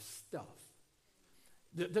of stuff.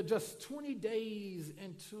 They're just 20 days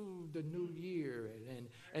into the new year,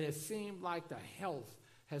 and it seemed like the health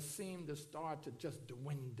has seemed to start to just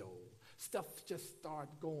dwindle. Stuff just start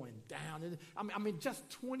going down. And I mean, just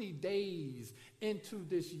 20 days into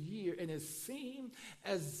this year, and it seemed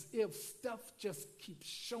as if stuff just keeps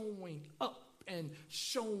showing up and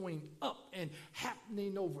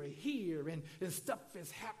happening over here, and stuff is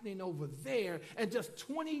happening over there. And just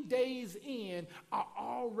 20 days in, I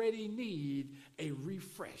already need a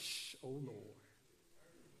refresh, oh Lord.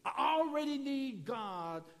 I already need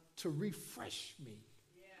God to refresh me.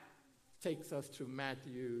 Takes us to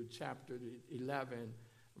Matthew chapter 11,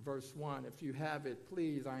 verse 1. If you have it,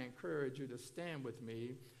 please, I encourage you to stand with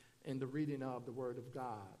me in the reading of the Word of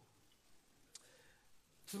God.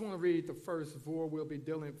 Just want to read the first four.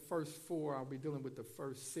 I'll be dealing with the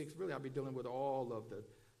first 6. Really, I'll be dealing with all of the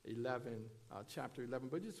 11, chapter 11.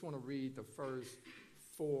 But I just want to read the first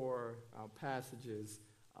 4 passages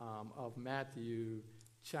of Matthew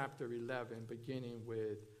chapter 11, beginning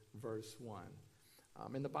with verse 1.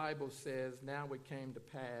 And the Bible says, "Now it came to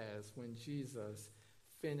pass when Jesus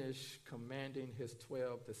finished commanding his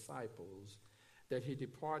 12 disciples that he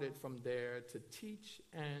departed from there to teach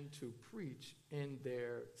and to preach in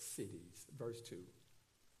their cities." Verse 2. "And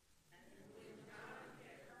when John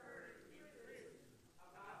had heard him written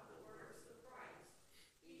about the works of Christ,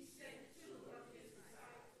 he sent 2 of his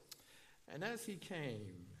disciples. And as he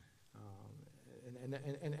came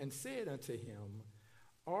and said unto him,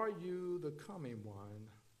 Are you the coming one,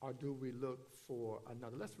 or do we look for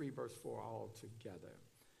another? Let's read verse 4 all together.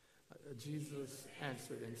 Jesus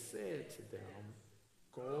answered and said to them,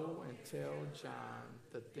 go and tell John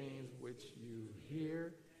the things which you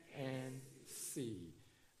hear and see.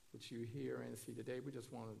 Which you hear and see. Today we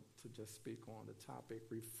just wanted to just speak on the topic,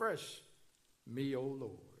 refresh me, O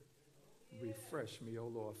Lord. Refresh me, O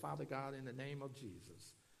Lord. Father God, in the name of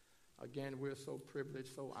Jesus, again, we're so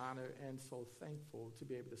privileged, so honored, and so thankful to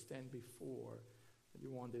be able to stand before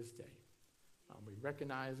you on this day. We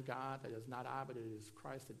recognize, God, that it's not I, but it is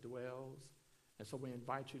Christ that dwells. And so we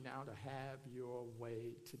invite you now to have your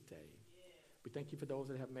way today. We thank you for those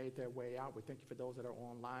that have made their way out. We thank you for those that are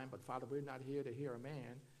online. But, Father, we're not here to hear a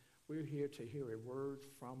man. We're here to hear a word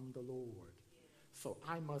from the Lord. So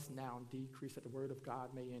I must now decrease that the word of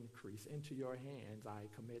God may increase. Into your hands I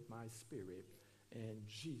commit my spirit. In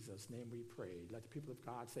Jesus' name we pray. Let the people of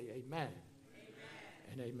God say amen.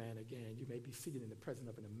 And amen again. You may be seated in the presence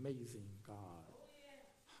of an amazing God.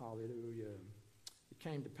 Hallelujah. It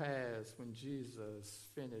came to pass when Jesus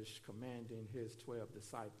finished commanding his 12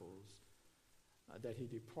 disciples that he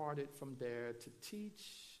departed from there to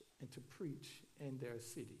teach and to preach in their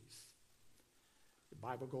cities. The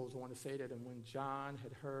Bible goes on to say that, and when John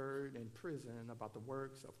had heard in prison about the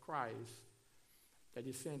works of Christ, that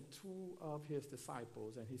he sent 2 of his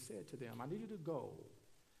disciples, and he said to them, I need you to go.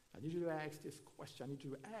 I need you to ask this question. I need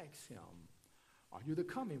you to ask him, are you the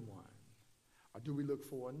coming one, or do we look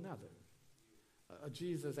for another?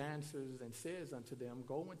 Jesus answers and says unto them,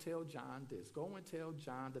 go and tell John this. Go and tell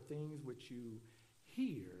John the things which you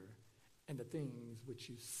hear and the things which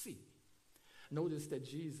you see. Notice that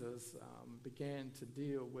Jesus began to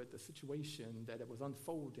deal with the situation that it was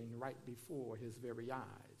unfolding right before his very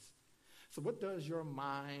eyes. So what does your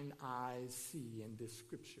mind eye see in this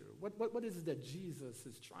scripture? What is it that Jesus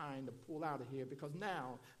is trying to pull out of here? Because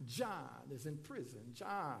now John is in prison.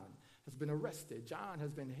 John has been arrested. John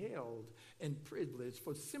has been held in privilege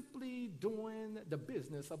for simply doing the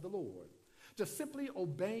business of the Lord, just simply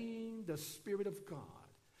obeying the Spirit of God.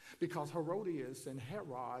 Because Herodias and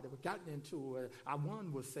Herod have gotten into,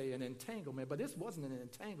 one would say, an entanglement, but this wasn't an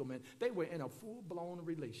entanglement. They were in a full-blown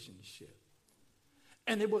relationship.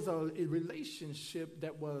 And it was a relationship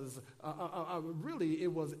that was really,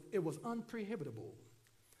 it was unprohibitable.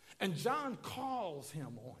 And John calls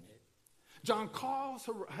him on it. John calls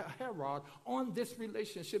Herod on this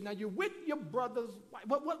relationship. Now, you're with your brother's wife.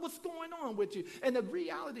 What's going on with you? And the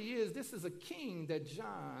reality is, this is a king that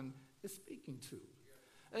John is speaking to.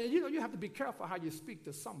 And you have to be careful how you speak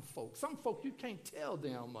to some folks. Some folk, you can't tell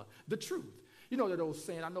them the truth. You know that old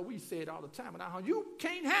saying, I know we say it all the time, and you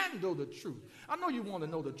can't handle the truth. I know you want to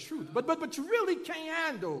know the truth, but you really can't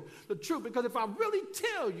handle the truth, because if I really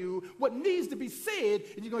tell you what needs to be said,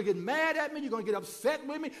 and you're going to get mad at me, you're going to get upset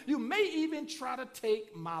with me, you may even try to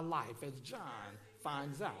take my life, as John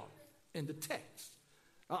finds out in the text.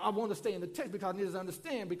 I want to stay in the text because I need to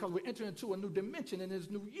understand, because we're entering into a new dimension in this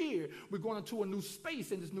new year. We're going into a new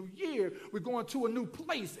space in this new year. We're going to a new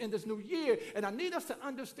place in this new year. And I need us to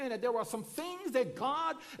understand that there are some things that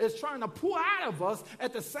God is trying to pull out of us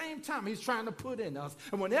at the same time he's trying to put in us.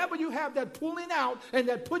 And whenever you have that pulling out and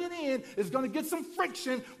that putting in, it's going to get some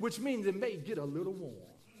friction, which means it may get a little warm.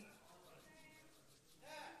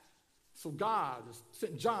 So God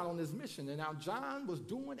sent John on this mission, and now John was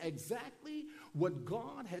doing exactly what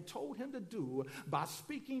God had told him to do by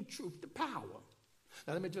speaking truth to power.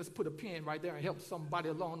 Now let me just put a pin right there and help somebody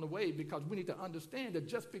along the way, because we need to understand that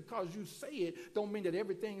just because you say it don't mean that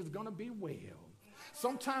everything is going to be well.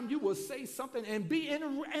 Sometimes you will say something and be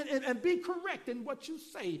correct in what you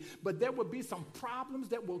say, but there will be some problems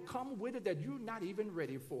that will come with it that you're not even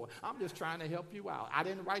ready for. I'm just trying to help you out. I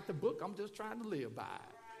didn't write the book. I'm just trying to live by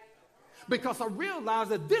it. Because I realize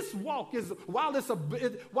that this walk is, while it's a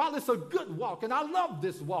good walk, and I love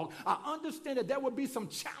this walk, I understand that there will be some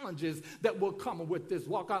challenges that will come with this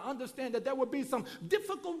walk. I understand that there will be some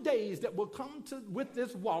difficult days that will come with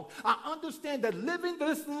this walk. I understand that living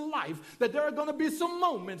this life, that there are going to be some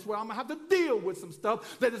moments where I'm going to have to deal with some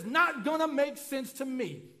stuff that is not going to make sense to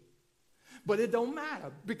me. But it don't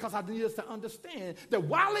matter, because I need us to understand that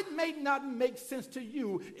while it may not make sense to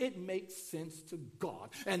you, it makes sense to God.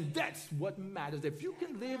 And that's what matters. If you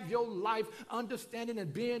can live your life understanding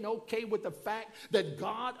and being okay with the fact that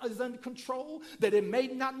God is in control, that it may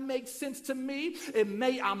not make sense to me,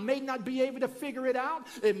 I may not be able to figure it out,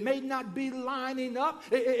 it may not be lining up,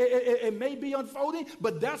 it may be unfolding,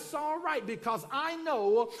 but that's all right, because I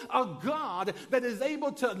know a God that is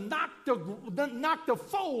able to knock the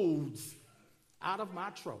folds out of my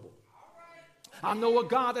trouble. I know a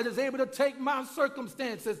God that is able to take my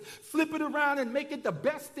circumstances, flip it around, and make it the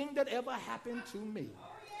best thing that ever happened to me.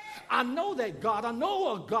 I know that God. I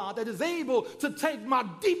know a God that is able to take my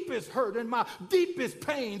deepest hurt and my deepest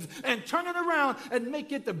pains and turn it around and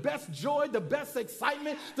make it the best joy, the best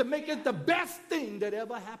excitement, to make it the best thing that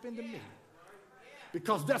ever happened to me.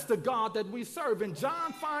 Because that's the God that we serve. And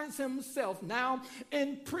John finds himself now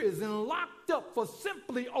in prison, locked up for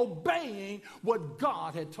simply obeying what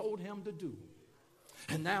God had told him to do.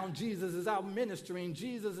 And now Jesus is out ministering.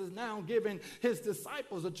 Jesus is now giving his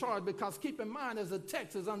disciples a charge, because keep in mind, as the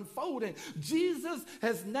text is unfolding, Jesus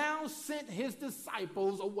has now sent his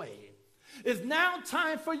disciples away. It's now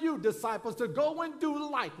time for you, disciples, to go and do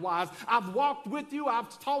likewise. I've walked with you.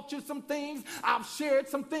 I've taught you some things. I've shared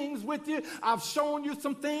some things with you. I've shown you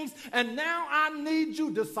some things. And now I need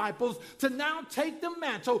you, disciples, to now take the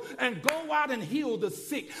mantle and go out and heal the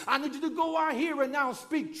sick. I need you to go out here and now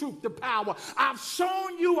speak truth to power. I've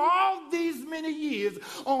shown you all these many years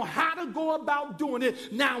on how to go about doing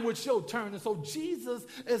it. Now it's your turn. And so Jesus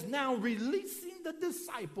is now releasing the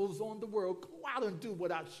disciples on the world. Go out and do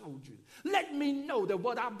what I showed you. Let me know that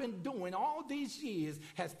what I've been doing all these years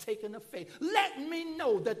has taken effect. Let me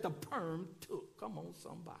know that the perm took. Come on,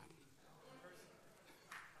 somebody.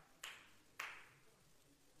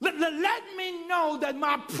 Let me know that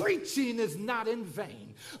my preaching is not in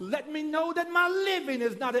vain. Let me know that my living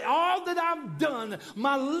is not all that I've done.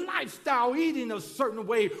 My lifestyle, eating a certain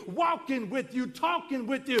way, walking with you, talking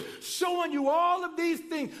with you, showing you all of these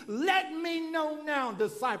things. Let me know now,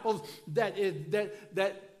 disciples, that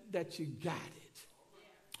you got it.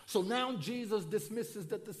 So now Jesus dismisses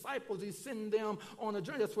the disciples. He's sending them on a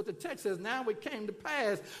journey. That's what the text says. Now it came to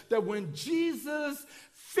pass that when Jesus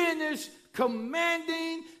finished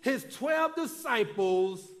commanding his 12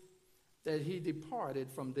 disciples, that he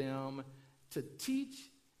departed from them to teach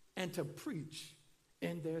and to preach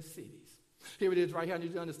in their cities. Here it is right here. I need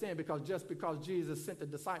you to understand, because just because Jesus sent the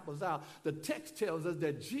disciples out, the text tells us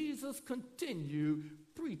that Jesus continued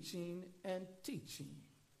preaching and teaching.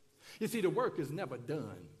 You see, the work is never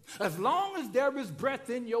done. As long as there is breath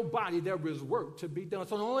in your body, there is work to be done.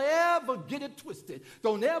 So don't ever get it twisted.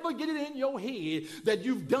 Don't ever get it in your head that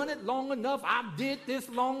you've done it long enough. I did this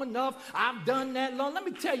long enough. I've done that long. Let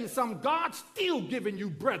me tell you something. God's still giving you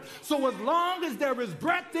breath. So as long as there is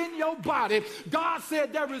breath in your body, God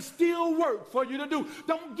said there is still work for you to do.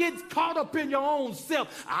 Don't get caught up in your own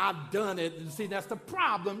self. I've done it. And see, that's the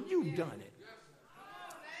problem. You've done it.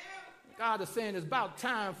 God is saying it's about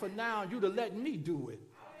time for now you to let me do it.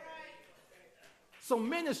 So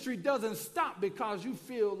ministry doesn't stop because you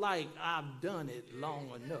feel like I've done it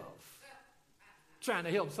long enough. Trying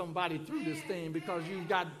to help somebody through this thing because you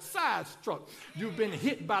got sidestruck. You've been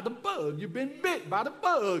hit by the bug. You've been bit by the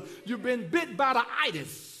bug. You've been bit by the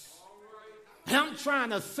itis. And I'm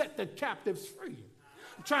trying to set the captives free.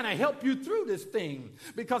 I'm trying to help you through this thing,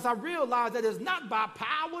 because I realize that it's not by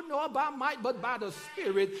power nor by might, but by the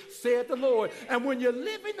Spirit, said the Lord. And when you're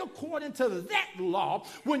living according to that law,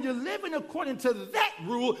 when you're living according to that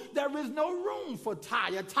rule, there is no room for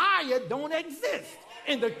tired. Tired don't exist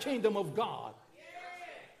in the kingdom of God.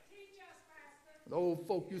 The old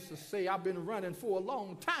folk used to say, I've been running for a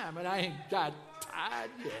long time and I ain't got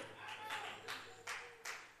tired yet.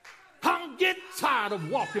 I don't get tired of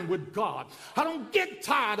walking with God. I don't get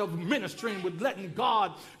tired of ministering with letting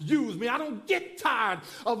God use me. I don't get tired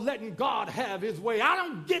of letting God have his way. I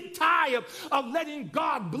don't get tired of letting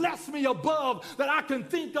God bless me above that I can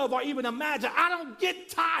think of or even imagine. I don't get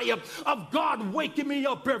tired of God waking me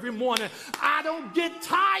up every morning. I don't get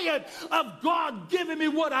tired of God giving me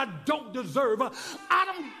what I don't deserve. I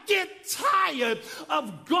don't get tired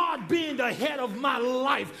of God being the head of my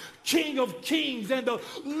life, King of kings and the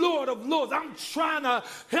Lord of lords. I'm trying to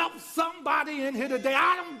help somebody in here today.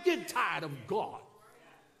 I don't get tired of God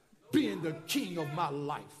being the king of my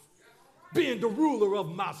life, being the ruler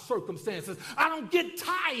of my circumstances. I don't get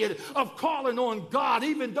tired of calling on God,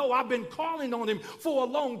 even though I've been calling on him for a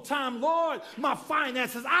long time. Lord, my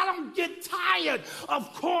finances. I don't get tired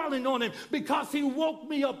of calling on him because he woke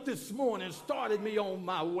me up this morning, started me on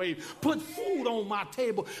my way, put food on my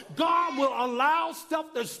table. God will allow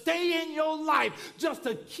stuff to stay in your life just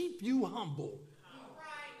to keep you humble.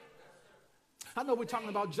 I know we're talking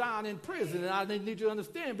about John in prison, and I need you to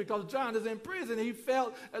understand, because John is in prison, he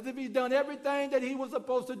felt as if he'd done everything that he was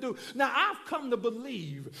supposed to do. Now, I've come to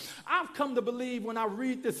believe when I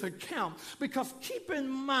read this account, because keep in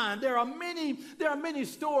mind, there are many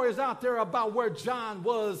stories out there about where John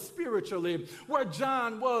was spiritually, where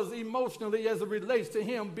John was emotionally as it relates to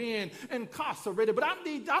him being incarcerated. But I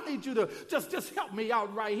need you to just help me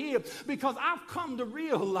out right here, because I've come to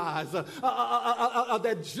realize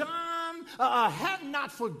that John had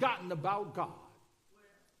not forgotten about God.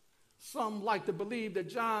 Some like to believe that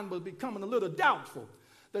John was becoming a little doubtful,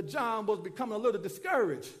 that John was becoming a little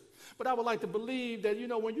discouraged. But I would like to believe that,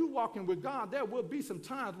 when you're walking with God, there will be some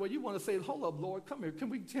times where you want to say, hold up, Lord, come here. Can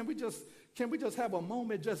we just have a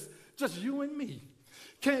moment, just you and me?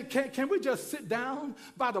 Can we just sit down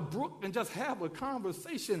by the brook and just have a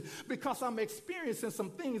conversation, because I'm experiencing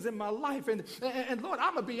some things in my life. And Lord,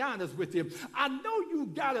 I'm going to be honest with you. I know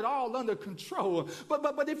you got it all under control,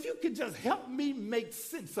 but if you could just help me make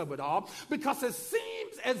sense of it all, because it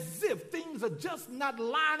seems as if things are just not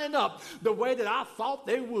lining up the way that I thought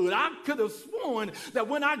they would. I could have sworn that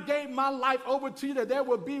when I gave my life over to you, that there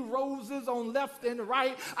would be roses on left and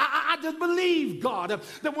right. I just believe, God,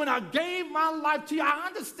 that when I gave my life to you,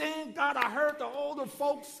 I understand, God, I heard the older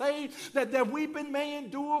folks say that weeping may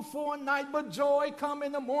endure for a night, but joy come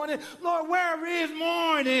in the morning. Lord, where is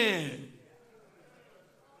morning?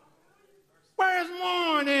 Where's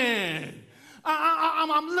morning?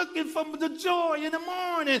 I'm looking for the joy in the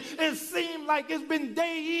morning. It seems like it's been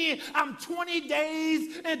day in. I'm 20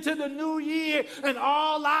 days into the new year, and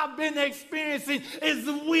all I've been experiencing is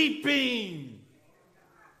weeping.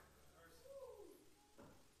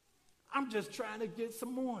 I'm just trying to get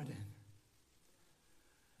some morning.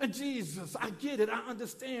 And Jesus, I get it. I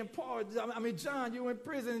understand Paul. John, you're in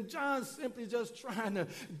prison. John's simply just trying to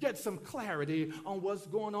get some clarity on what's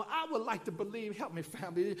going on. I would like to believe, help me,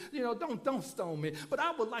 family, don't stone me, but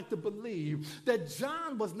I would like to believe that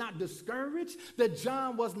John was not discouraged, that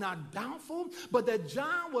John was not doubtful, but that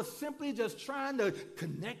John was simply just trying to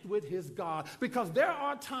connect with his God. Because there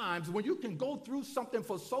are times when you can go through something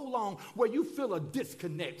for so long where you feel a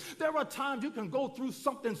disconnect. There are times you can go through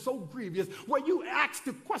something so grievous where you ask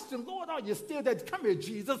the question, Lord, are you still there? Come here,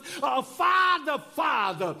 Jesus.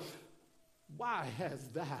 Father, why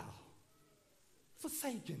hast thou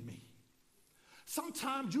forsaken me?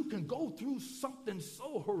 Sometimes you can go through something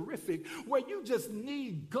so horrific where you just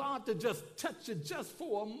need God to just touch you just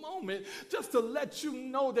for a moment, just to let you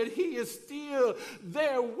know that he is still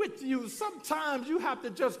there with you. Sometimes you have to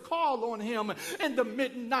just call on him in the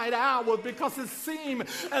midnight hour, because it seems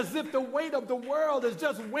as if the weight of the world is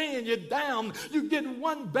just weighing you down. You get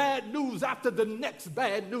one bad news after the next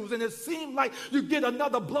bad news, and it seems like you get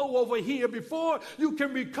another blow over here before you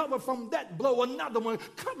can recover from that blow. Another one.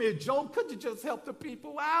 Come here, Job. Could you just help the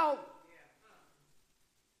people out?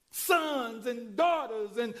 Sons and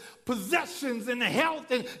daughters and possessions and health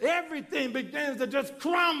and everything begins to just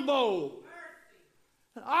crumble.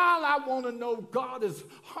 And all I want to know, God, is,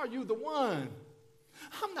 are you the one?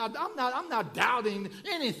 I'm not doubting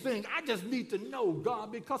anything. I just need to know,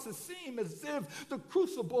 God, because it seems as if the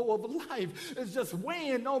crucible of life is just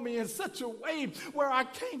weighing on me in such a way where I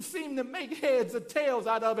can't seem to make heads or tails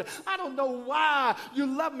out of it. I don't know why you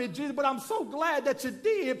love me, Jesus, but I'm so glad that you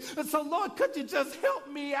did. And so, Lord, could you just help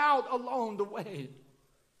me out along the way?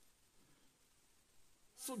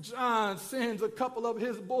 So John sends a couple of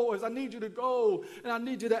his boys. I need you to go and I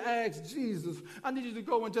need you to ask Jesus. I need you to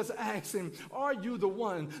go and just ask him, are you the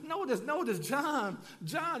one? Notice John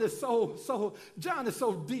is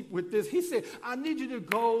so deep with this. He said, I need you to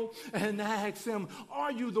go and ask him,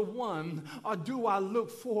 are you the one, or do I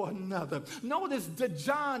look for another? Notice that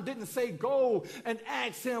John didn't say go and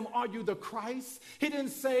ask him, are you the Christ? He didn't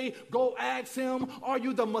say go ask him, are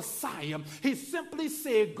you the Messiah? He simply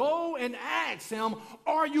said, go and ask him,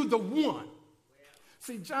 are you the one?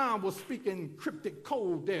 See, John was speaking cryptic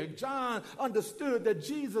code there. John understood that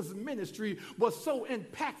Jesus' ministry was so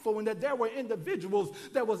impactful and that there were individuals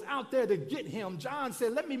that was out there to get him. John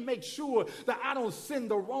said, let me make sure that I don't send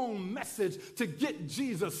the wrong message to get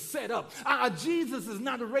Jesus set up. Jesus is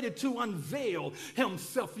not ready to unveil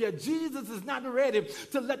himself yet. Jesus is not ready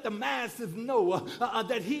to let the masses know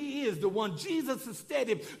that he is the one. Jesus is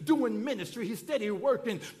steady doing ministry. He's steady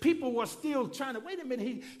working. People are still trying to, wait a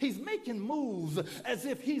minute, he's making moves as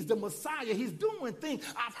if he's the Messiah. He's doing things.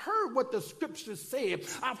 I've heard what the scriptures said.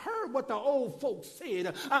 I've heard what the old folks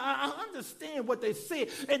said. I understand what they said.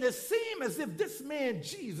 And it seems as if this man,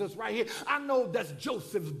 Jesus right here, I know that's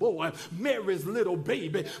Joseph's boy, Mary's little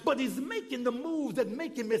baby, but he's making the moves that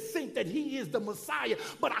making me think that he is the Messiah.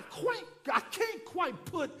 But I can't quite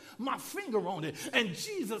put my finger on it. And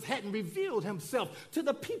Jesus hadn't revealed himself to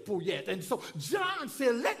the people yet. And so John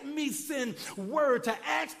said, let me send word to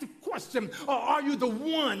ask the question, are you the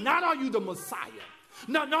one? Not are you the Messiah?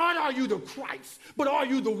 Not are you the Christ, but are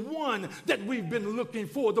you the one that we've been looking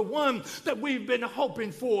for, the one that we've been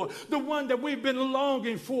hoping for, the one that we've been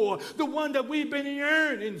longing for, the one that we've been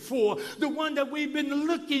yearning for, the one that we've been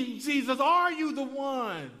looking, Jesus, are you the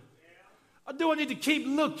one? Or do I need to keep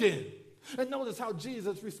looking? And notice how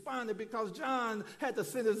Jesus responded, because John had to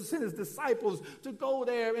send his disciples to go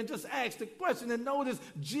there and just ask the question. And notice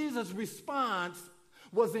Jesus' response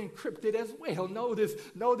was encrypted as well.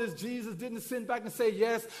 Notice Jesus didn't send back and say,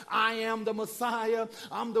 yes, I am the Messiah.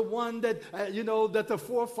 I'm the one that, that the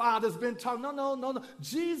forefathers been taught. No.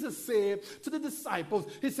 Jesus said to the disciples,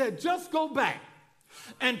 he said, just go back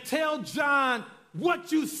and tell John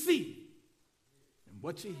what you see and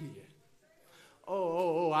what you hear.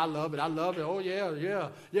 Oh, I love it. Oh, yeah.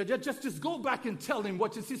 Just go back and tell him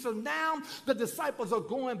what you see. So now the disciples are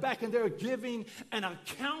going back and they're giving an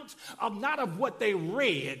account of not of what they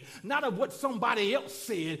read, not of what somebody else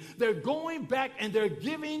said. They're going back and they're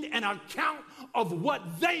giving an account of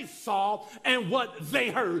what they saw and what they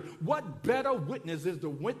heard. What better witness is the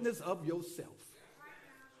witness of yourself?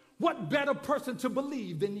 What better person to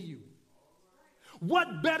believe than you?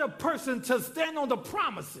 What better person to stand on the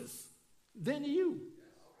promises than you?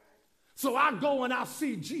 So I go and I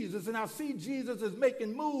see Jesus, and I see Jesus is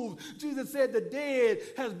making moves. Jesus said the dead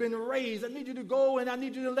has been raised. I need you to go and I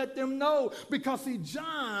need you to let them know, because see,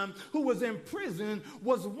 John, who was in prison,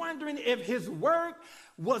 was wondering if his work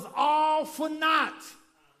was all for naught.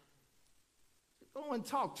 Go and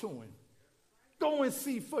talk to him. Go and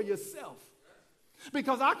see for yourself.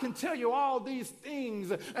 Because I can tell you all these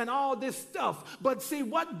things and all this stuff, but see,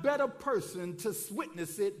 what better person to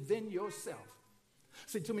witness it than yourself?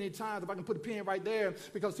 See, too many times, if I can put a pin right there,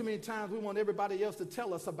 because too many times we want everybody else to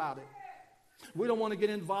tell us about it. We don't want to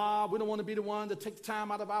get involved. We don't want to be the one to take the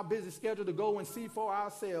time out of our busy schedule to go and see for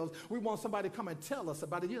ourselves. We want somebody to come and tell us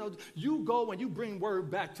about it. You go and you bring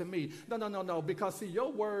word back to me. No, because see,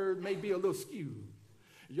 your word may be a little skewed.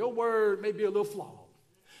 Your word may be a little flawed.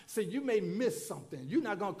 See, you may miss something. You're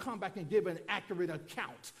not going to come back and give an accurate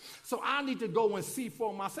account. So I need to go and see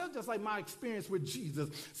for myself, just like my experience with Jesus.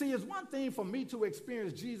 See, it's one thing for me to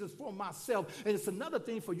experience Jesus for myself, and it's another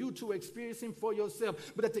thing for you to experience him for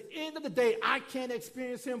yourself. But at the end of the day, I can't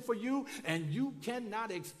experience him for you, and you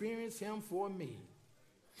cannot experience him for me.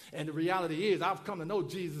 And the reality is, I've come to know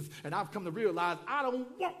Jesus, and I've come to realize I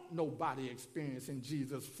don't want nobody experiencing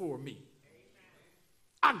Jesus for me.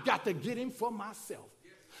 I've got to get him for myself.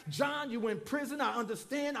 John, you in prison. I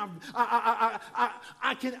understand.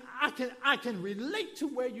 I can relate to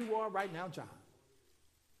where you are right now, John.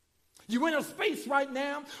 You're in a space right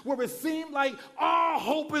now where it seems like all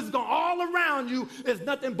hope is gone. All around you is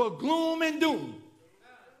nothing but gloom and doom.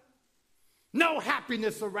 No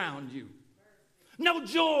happiness around you. No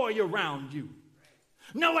joy around you.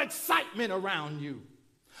 No excitement around you.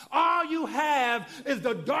 All you have is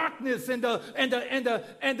the darkness and the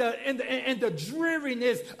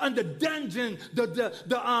dreariness and the dungeon, the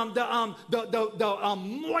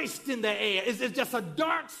moist in the air. It's just a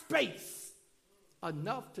dark space,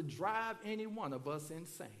 enough to drive any one of us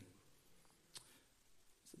insane.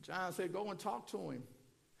 So John said, go and talk to him.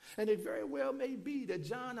 And it very well may be that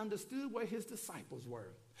John understood where his disciples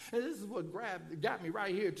were. And this is what got me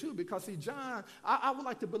right here too, because see, John, I would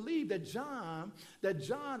like to believe that John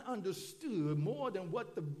understood more than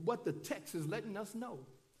what the text is letting us know.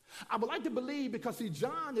 I would like to believe, because see,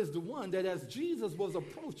 John is the one that as Jesus was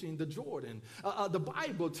approaching the Jordan, the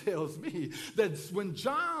Bible tells me that when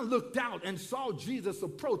John looked out and saw Jesus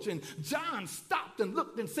approaching, John stopped and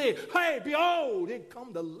looked and said, hey, behold, here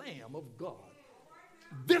come the Lamb of God.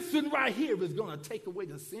 This one right here is going to take away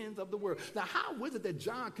the sins of the world. Now, how is it that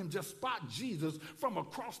John can just spot Jesus from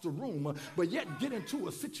across the room, but yet get into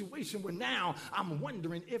a situation where now I'm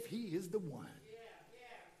wondering if he is the one?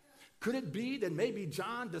 Could it be that maybe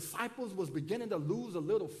John's disciples was beginning to lose a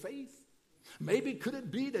little faith? Maybe could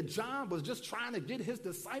it be that John was just trying to get his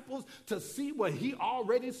disciples to see what he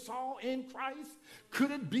already saw in Christ?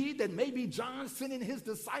 Could it be that maybe John's sending his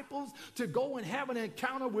disciples to go and have an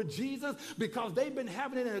encounter with Jesus because they've been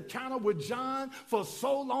having an encounter with John for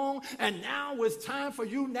so long, and now it's time for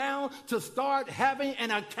you now to start having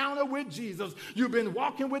an encounter with Jesus. You've been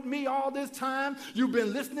walking with me all this time. You've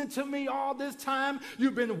been listening to me all this time.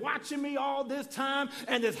 You've been watching me all this time,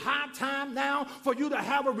 and it's high time now for you to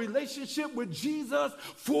have a relationship with Jesus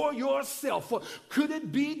for yourself. Could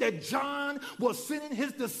it be that John was sending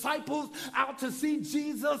his disciples out to see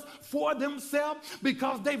Jesus for themselves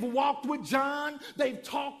because they've walked with John, they've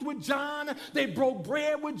talked with John, they broke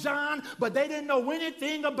bread with John, but they didn't know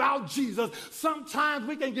anything about Jesus? Sometimes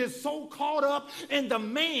we can get so caught up in the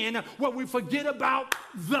man where we forget about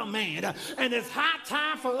the man. And it's high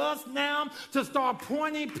time for us now to start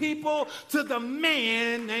pointing people to the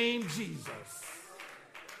man named Jesus.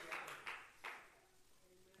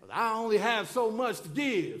 I only have so much to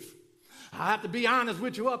give. I have to be honest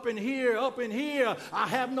with you, up in here, I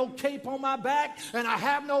have no cape on my back and I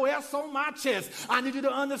have no S on my chest. I need you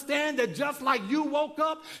to understand that just like you woke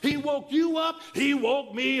up, he woke you up, he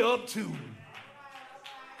woke me up too.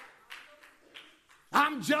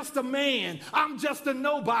 I'm just a man. I'm just a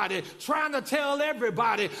nobody trying to tell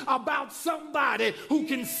everybody about somebody who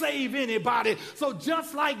can save anybody. So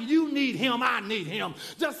just like you need him, I need him.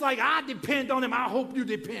 Just like I depend on him, I hope you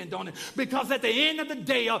depend on him. Because at the end of the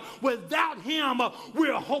day, without him,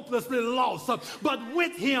 we're hopelessly lost. But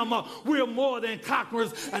with him, we're more than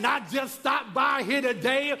conquerors. And I just stopped by here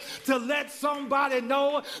today to let somebody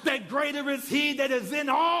know that greater is he that is in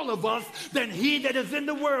all of us than he that is in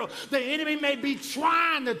the world. The enemy may be trying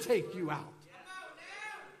to take you out.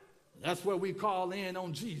 That's where we call in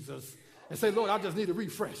on Jesus and say, Lord, I just need a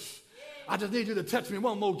refresh. I just need you to touch me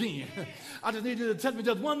one more again. I just need you to touch me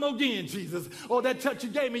just one more again, Jesus. Oh, that touch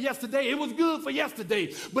you gave me yesterday, it was good for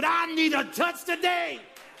yesterday, but I need a touch today.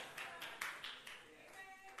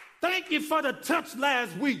 Thank you for the touch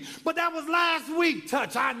last week, but that was last week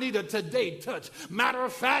touch. I need a today touch. Matter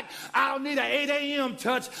of fact, I don't need an 8 a.m.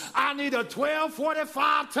 touch. I need a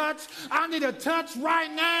 12:45 touch. I need a touch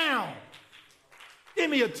right now.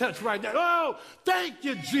 Give me a touch right now. Oh, thank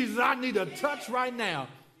you, Jesus. I need a touch right now.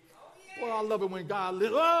 Well, I love it when God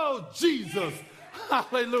lives. Oh, Jesus.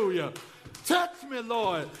 Hallelujah. Touch me,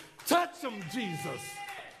 Lord. Touch him, Jesus.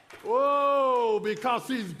 Oh, because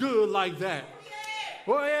he's good like that.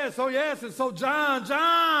 Oh yes, and so John,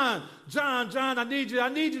 I need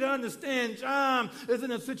you to understand, John is in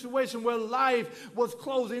a situation where life was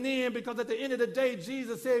closing in, because at the end of the day,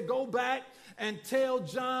 Jesus said, go back and tell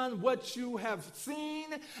John what you have seen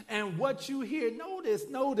and what you hear.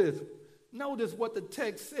 Notice what the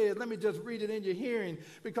text said. Let me just read it in your hearing,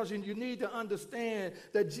 because you need to understand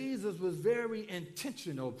that Jesus was very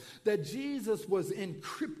intentional, that Jesus was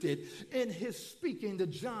encrypted in his speaking to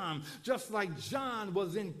John, just like John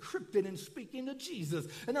was encrypted in speaking to Jesus.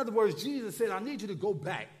 In other words, Jesus said, I need you to go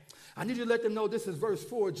back. I need you to let them know. This is verse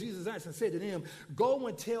 4. Jesus answered and said to them, go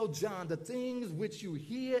and tell John the things which you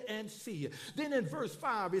hear and see. Then in verse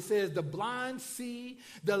 5, it says, the blind see,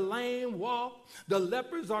 the lame walk, the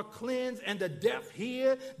lepers are cleansed, and the deaf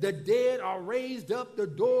hear, the dead are raised up,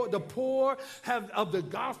 the poor of the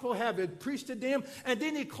gospel have it preached to them. And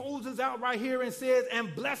then he closes out right here and says,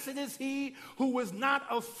 and blessed is he who is not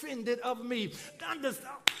offended of me.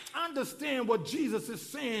 Understand what Jesus is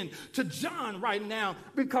saying to John right now,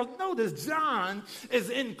 because notice John is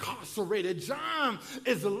incarcerated. John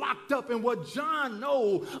is locked up, and what John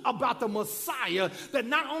knows about the Messiah, that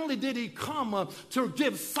not only did he come to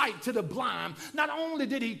give sight to the blind, not only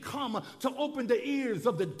did he come to open the ears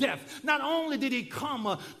of the deaf, not only did he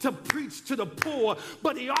come to preach to the poor,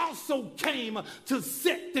 but he also came to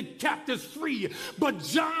set the captives free. But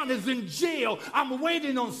John is in jail. I'm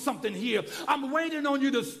waiting on something here. I'm waiting on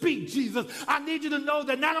you to speak, Jesus. I need you to know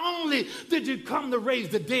that not only did you come to raise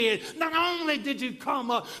the dead, not only did you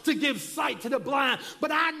come to give sight to the blind,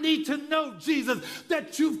 but I need to know, Jesus,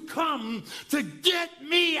 that you've come to get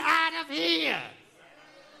me out of here.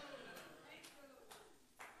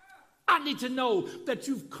 I need to know that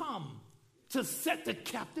you've come to set the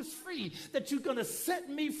captives free, that you're going to set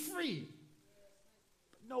me free.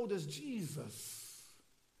 But notice Jesus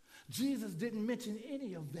didn't mention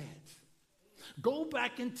any of that. Go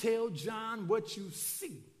back and tell John what you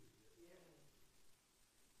see.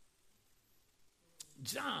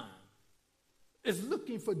 John is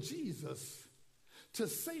looking for Jesus to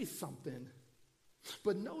say something,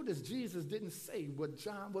 but notice Jesus didn't say what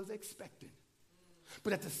John was expecting.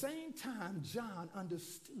 But at the same time, John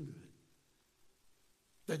understood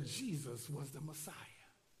that Jesus was the Messiah.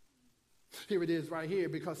 Here it is right here,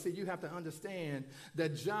 because, see, you have to understand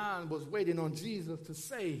that John was waiting on Jesus to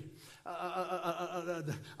say,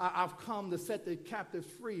 I've come to set the captives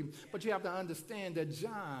free. But you have to understand that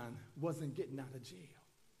John wasn't getting out of jail.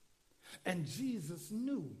 And Jesus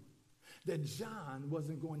knew that John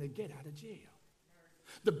wasn't going to get out of jail.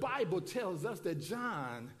 The Bible tells us that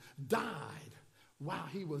John died while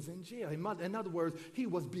he was in jail. In other words, he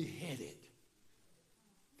was beheaded.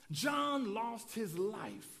 John lost his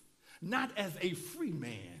life not as a free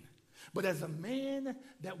man, but as a man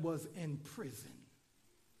that was in prison.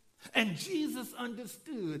 And Jesus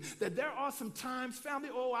understood that there are some times, family,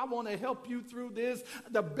 I want to help you through this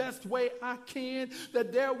the best way I can,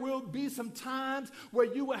 that there will be some times where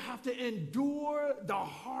you will have to endure the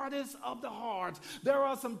hardest of the hearts. There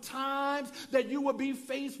are some times that you will be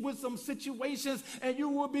faced with some situations and you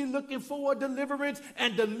will be looking for a deliverance,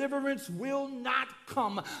 and deliverance will not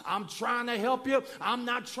come. I'm trying to help you. I'm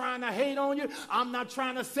not trying to hate on you. I'm not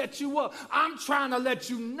trying to set you up. I'm trying to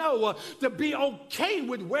let you know to be okay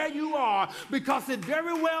with where you are, because it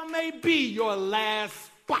very well may be your last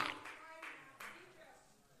spot.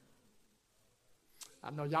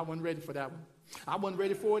 I know y'all weren't ready for that one. I wasn't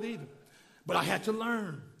ready for it either. But I had to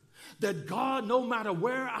learn that God, no matter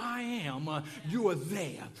where I am, you are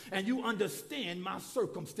there. And you understand my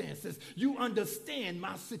circumstances. You understand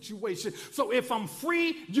my situation. So if I'm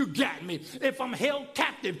free, you got me. If I'm held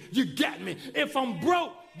captive, you got me. If I'm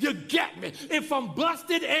broke, you got me. If I'm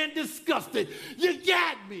busted and disgusted, you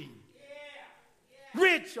got me.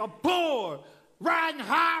 Rich or poor, riding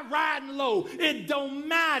high, riding low, it don't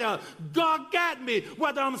matter. God got me.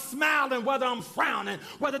 Whether I'm smiling, whether I'm frowning,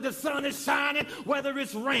 whether the sun is shining, whether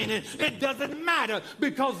it's raining, it doesn't matter,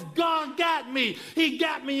 because God got me. He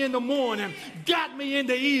got me in the morning, got me in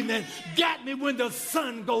the evening, got me when the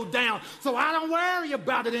sun goes down. So I don't worry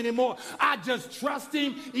about it anymore. I just trust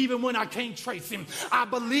him even when I can't trace him. I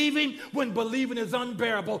believe him when believing is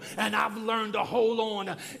unbearable, and I've learned to hold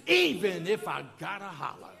on even if I gotta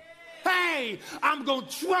holler. Hey, I'm going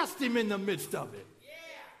to trust him in the midst of it.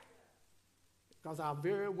 Because I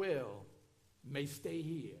very well may stay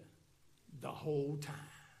here the whole time.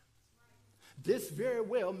 This very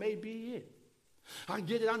well may be it. I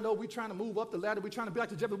get it. I know we're trying to move up the ladder. We're trying to be like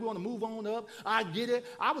the Jefferson. We want to move on up. I get it.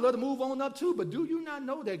 I would love to move on up too. But do you not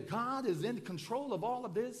know that God is in control of all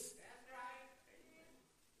of this?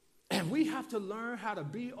 And we have to learn how to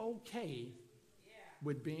be okay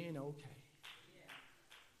with being okay.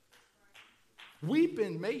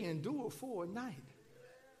 Weeping may endure for a night,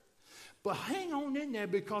 but hang on in there,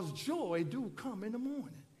 because joy do come in the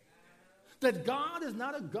morning. That God is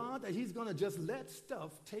not a God that he's going to just let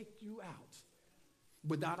stuff take you out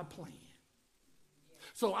without a plan.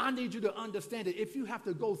 So I need you to understand that if you have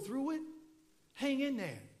to go through it, hang in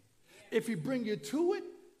there. If he bring you to it,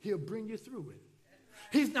 he'll bring you through it.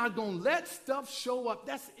 He's not going to let stuff show up.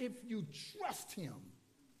 That's if you trust him.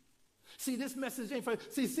 See, this message ain't for,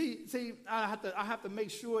 I have to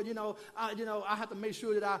make sure, I have to make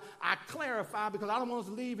sure that I clarify, because I don't want us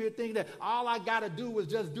to leave here thinking that all I got to do is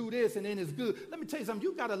just do this and then it's good. Let me tell you something.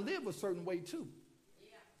 You got to live a certain way too.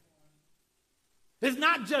 It's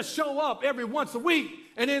not just show up every once a week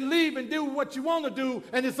and then leave and do what you want to do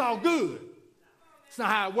and it's all good. It's not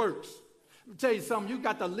how it works. Let me tell you something. You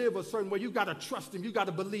got to live a certain way. You got to trust him. You got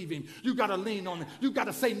to believe him. You got to lean on him. You got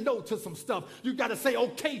to say no to some stuff. You got to say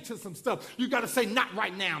okay to some stuff. You got to say not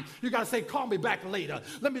right now. You got to say call me back later.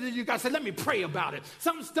 You got to say let me pray about it.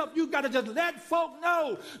 Some stuff you got to just let folk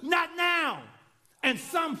know, not now. And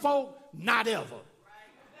some folk, not ever.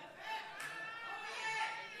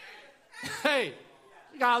 Hey,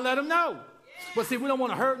 you got to let them know. But see, we don't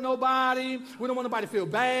want to hurt nobody. We don't want nobody to feel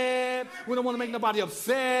bad. We don't want to make nobody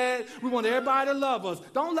upset. We want everybody to love us.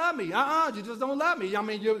 Don't love me. You just don't love me. I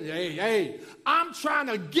mean, hey, I'm trying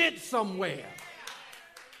to get somewhere.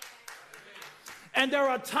 And there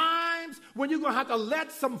are times when you're going to have to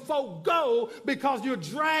let some folk go because you're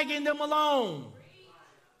dragging them along.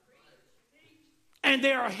 And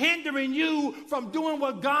they are hindering you from doing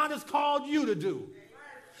what God has called you to do.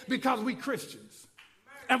 Because we Christians.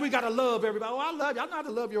 And we got to love everybody. I love you. I know how to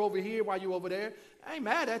love you over here while you over there. I ain't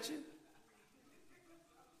mad at you.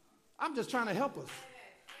 I'm just trying to help us.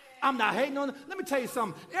 I'm not hating on them. Let me tell you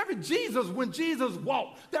something. When Jesus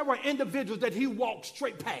walked, there were individuals that he walked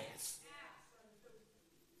straight past.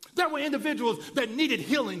 There were individuals that needed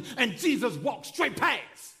healing, and Jesus walked straight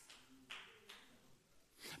past.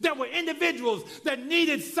 There were individuals that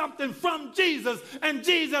needed something from Jesus, and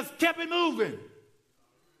Jesus kept it moving.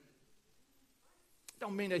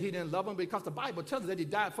 Don't mean that he didn't love them, because the Bible tells us that he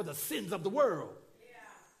died for the sins of the world.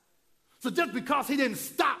 So just because he didn't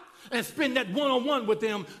stop and spend that one-on-one with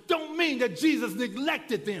them don't mean that Jesus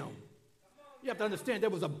neglected them. You have to understand there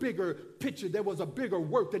was a bigger picture. There was a bigger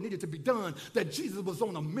work that needed to be done, that Jesus was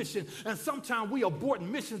on a mission. And sometimes we abort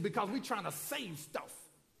missions because we're trying to save stuff.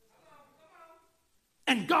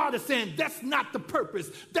 And God is saying, that's not the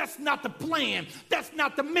purpose. That's not the plan. That's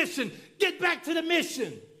not the mission. Get back to the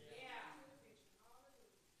mission.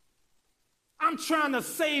 I'm trying to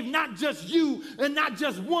save not just you and not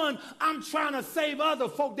just one. I'm trying to save other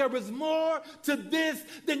folk. There is more to this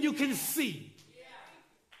than you can see.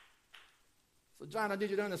 So, John, I need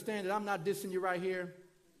you to understand that I'm not dissing you right here.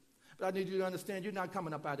 But I need you to understand you're not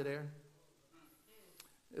coming up out of there.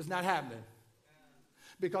 It's not happening.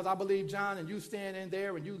 Because I believe, John, and you stand in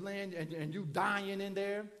there and you land and you dying in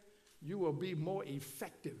there, you will be more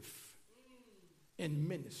effective in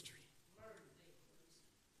ministry.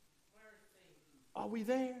 Are we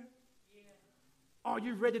there? Are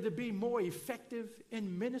you ready to be more effective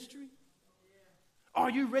in ministry? Are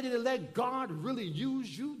you ready to let God really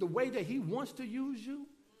use you the way that he wants to use you?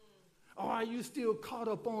 Or are you still caught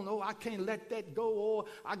up on, oh, I can't let that go, or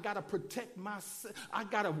I got to protect myself, I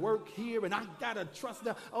got to work here, and I got to trust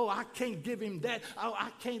them. Oh, I can't give him that. Oh, I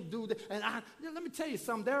can't do that. And let me tell you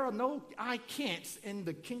something. There are no I can'ts in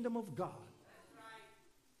the kingdom of God.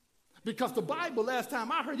 Because the Bible, last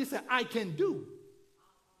time I heard, it said, I can do.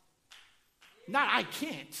 Not I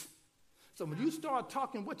can't. So when you start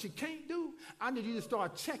talking what you can't do, I need you to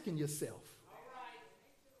start checking yourself.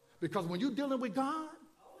 Because when you're dealing with God,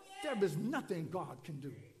 there is nothing God can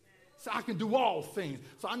do. So I can do all things.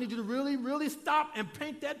 So I need you to really, really stop and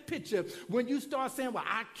paint that picture. When you start saying, well,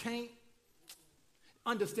 I can't,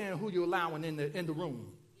 understand who you're allowing in the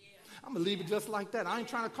room. I'm going to leave it just like that. I ain't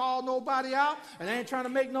trying to call nobody out, and I ain't trying to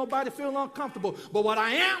make nobody feel uncomfortable. But what I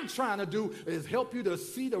am trying to do is help you to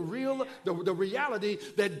see the reality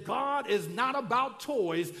that God is not about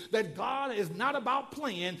toys, that God is not about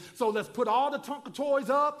playing. So let's put all the Tonka toys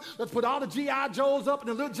up. Let's put all the G.I. Joes up and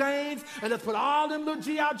the little Janes, and let's put all them little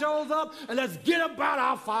G.I. Joes up, and let's get about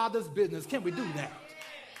our Father's business. Can we do that?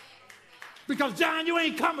 Because, John, you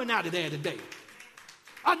ain't coming out of there today.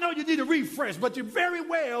 I know you need a refresh, but you very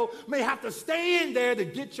well may have to stay in there to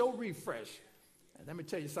get your refresh. And let me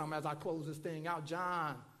tell you something as I close this thing out.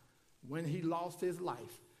 John, when he lost his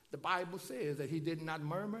life, the Bible says that he did not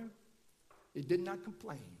murmur. He did not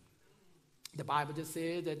complain. The Bible just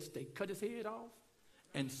says that they cut his head off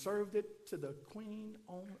and served it to the queen,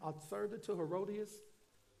 served it to Herodias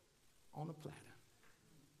on a platter.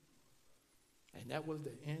 And that was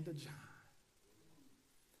the end of John.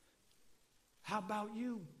 How about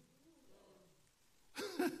you?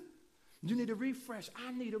 You need a refresh.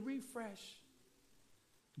 I need a refresh.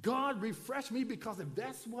 God, refresh me, because if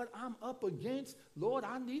that's what I'm up against, Lord,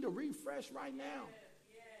 I need a refresh right now.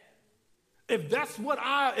 If that's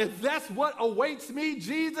what awaits me,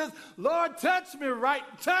 Jesus, Lord, touch me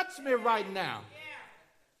right now.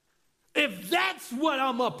 If that's what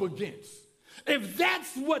I'm up against, if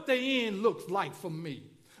that's what the end looks like for me,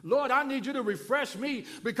 Lord, I need you to refresh me,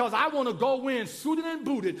 because I want to go in suited and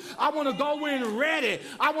booted. I want to go in ready.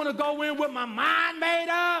 I want to go in with my mind made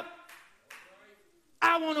up.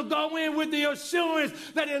 I want to go in with the assurance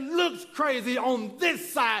that it looks crazy on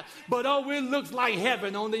this side, but oh, it looks like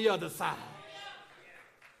heaven on the other side.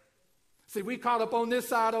 See, we caught up on this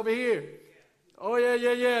side over here. Oh,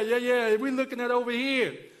 yeah. We're looking at over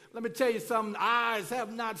here. Let me tell you something. Eyes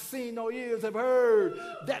have not seen, no ears have heard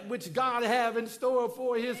that which God have in store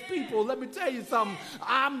for his people. Let me tell you something.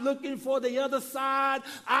 I'm looking for the other side.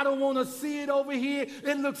 I don't want to see it over here.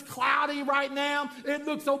 It looks cloudy right now. It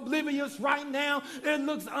looks oblivious right now. It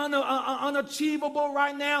looks unachievable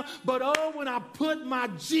right now. But oh, when I put my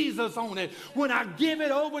Jesus on it, when I give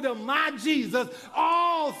it over to my Jesus,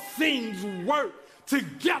 all things work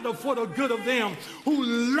together for the good of them who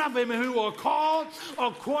love him and who are called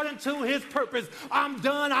according to his purpose. I'm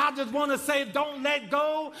done. I just want to say, don't let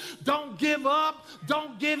go. Don't give up.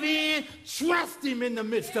 Don't give in. Trust him in the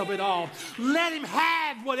midst of it all. Let him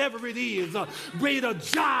have whatever it is, be it a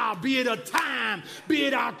job, be it a time, be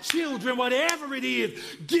it our children, whatever it is,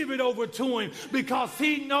 give it over to him, because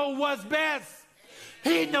he knows what's best.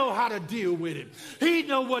 He know how to deal with it. He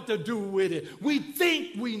know what to do with it. We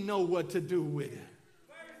think we know what to do with it.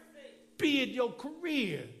 Be it your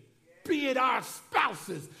career, be it our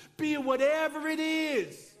spouses, be it whatever it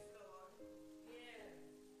is.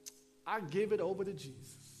 I give it over to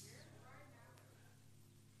Jesus.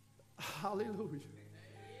 Hallelujah.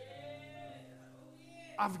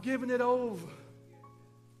 I've given it over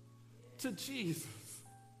to Jesus,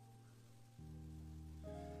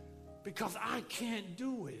 because I can't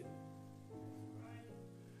do it.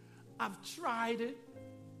 I've tried it.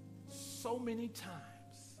 so many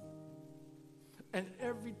times, and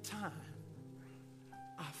every time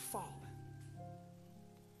I've fallen.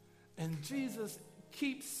 And Jesus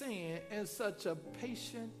keeps saying in such a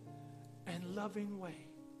patient and loving way,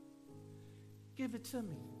 give it to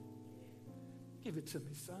me. Give it to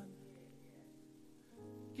me, son.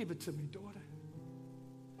 Give it to me, daughter.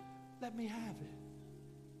 Let me have it.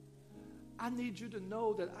 I need you to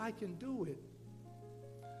know that I can do it.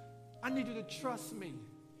 I need you to trust me.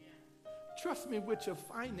 Trust me with your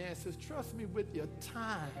finances. Trust me with your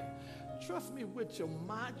time. Trust me with your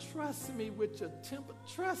mind. Trust me with your temper.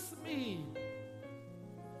 Trust me.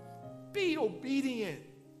 Be obedient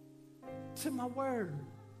to my word.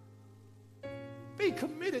 Be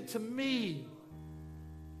committed to me,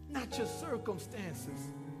 not your circumstances.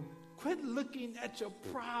 Quit looking at your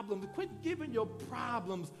problems. Quit giving your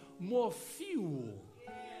problems more fuel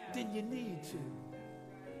than you need to.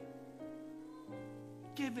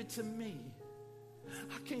 Give it to me.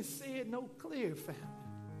 I can't say it no clearer, family.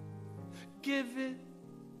 Give it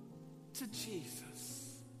to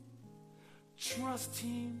Jesus. Trust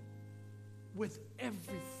him with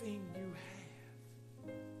everything you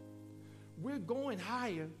have. We're going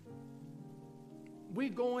higher. We're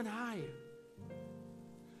going higher.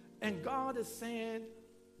 And God is saying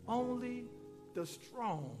only the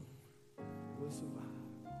strong will survive.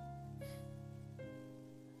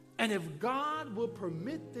 And if God will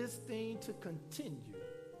permit this thing to continue,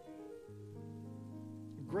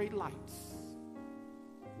 great lights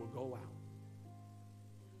will go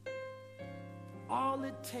out. All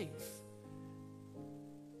it takes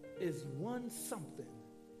is one something,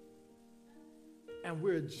 and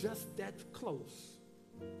we're just that close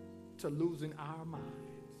to losing our minds.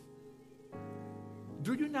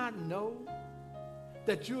 Do you not know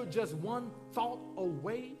that you're just one thought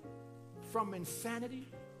away from insanity?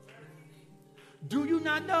 Do you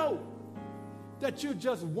not know that you're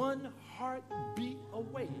just one heartbeat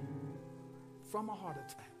away from a heart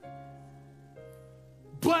attack?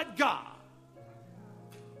 But God,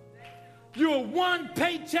 you're one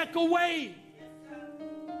paycheck away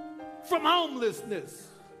from homelessness.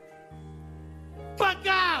 But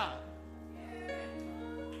God,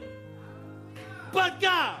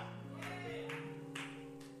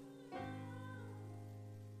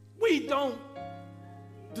 we don't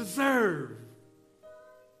deserve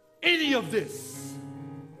any of this.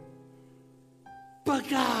 But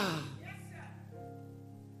God,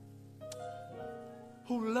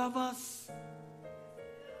 who loves us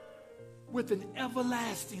with an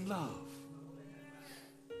everlasting love,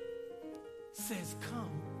 says,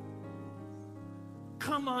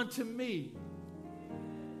 come unto me,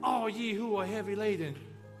 all ye who are heavy laden,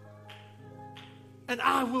 and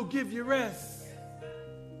I will give you rest.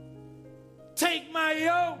 Take my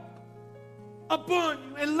yoke upon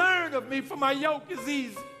you and learn of me, for my yoke is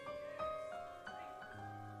easy.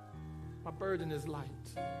 My burden is light.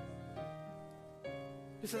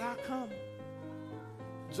 He said, I'll come.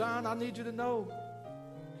 John, I need you to know,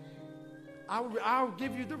 I'll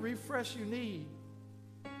give you the refresh you need.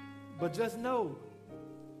 But just know,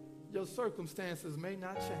 your circumstances may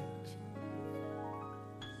not change.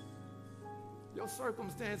 Your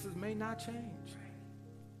circumstances may not change.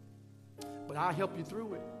 But I'll help you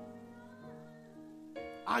through it.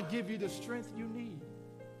 I'll give you the strength you need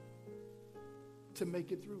to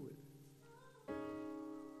make it through it.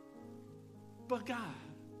 But God,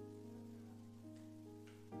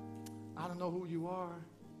 I don't know who you are.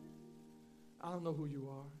 I don't know who you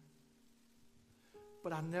are.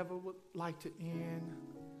 But I never would like to end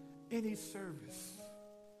any service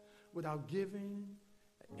without giving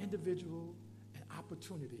an individual an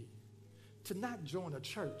opportunity to not join a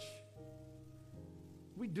church.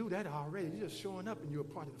 We do that already. You're just showing up and you're a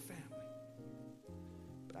part of the family.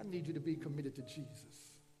 But I need you to be committed to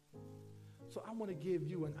Jesus. So I want to give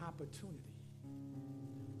you an opportunity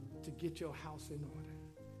to get your house in order.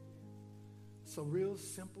 It's a real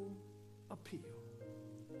simple appeal.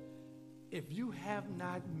 If you have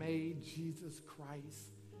not made Jesus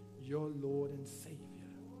Christ your Lord and Savior,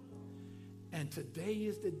 and today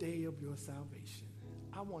is the day of your salvation,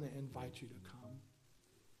 I want to invite you to come.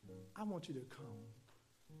 I want you to come.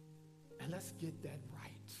 And let's get that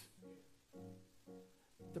right.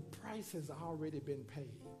 The price has already been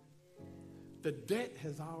paid. The debt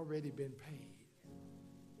has already been paid.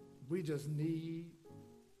 We just need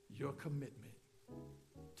your commitment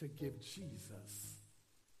to give Jesus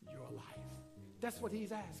your life. That's what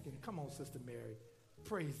he's asking. Come on, Sister Mary.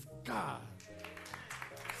 Praise God.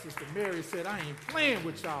 Sister Mary said, I ain't playing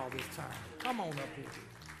with y'all this time. Come on up here.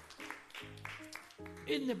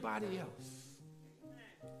 Anybody else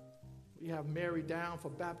We have Mary down for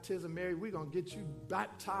baptism. Mary, we're going to get you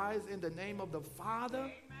baptized in the name of the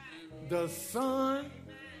Father, the Son,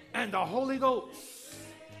 and the Holy Ghost.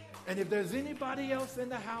 And if there's anybody else in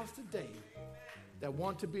the house today that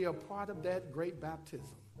want to be a part of that great baptism,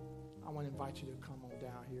 I want to invite you to come on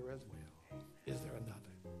down here as well. Is there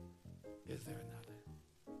another? Is there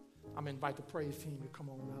another? I'm going to invite the praise team to come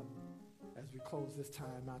on up as we close this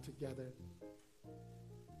time out together.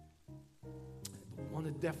 I want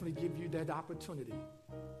to definitely give you that opportunity.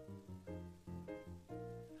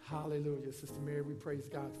 Hallelujah. Sister Mary, we praise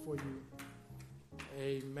God for you.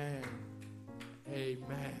 Amen.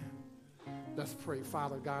 Amen. Let's pray.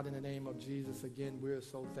 Father God, in the name of Jesus, again, we're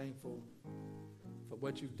so thankful for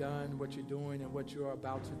what you've done, what you're doing, and what you're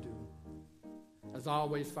about to do. As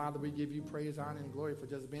always, Father, we give you praise, honor, and glory for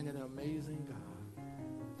just being an amazing God.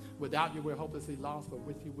 Without you, we're hopelessly lost, but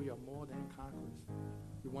with you, we are more than conquerors.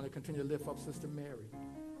 We want to continue to lift up Sister Mary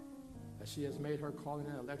as she has made her calling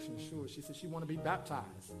and election sure. She said she want to be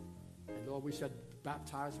baptized. And Lord, we shall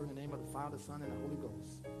baptize her in the name of the Father, Son, and the Holy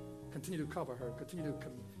Ghost. Continue to cover her. Continue to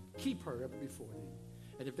keep her ever before thee.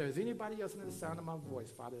 And if there's anybody else under the sound of my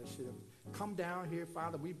voice, Father, that should have come down here,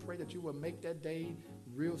 Father, we pray that you will make that day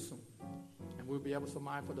real soon. And we'll be able to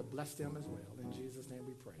mindful to bless them as well. In Jesus' name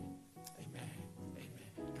we pray. Amen. Amen.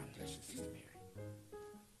 God bless you, Sister Mary.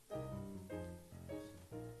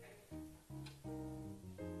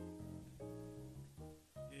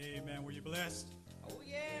 Amen. Were you blessed? Oh,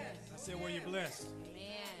 yes. I said, were you blessed? Amen.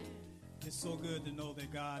 It's so good to know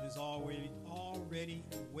that God is already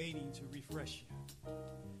waiting to refresh you.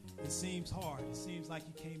 It seems hard. It seems like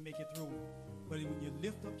you can't make it through. But when you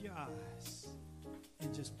lift up your eyes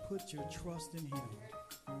and just put your trust in him,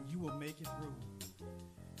 you will make it through.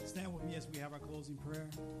 Stand with me as we have our closing prayer.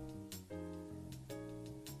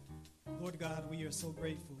 Lord God, we are so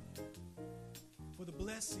grateful for the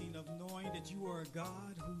blessing of knowing that you are a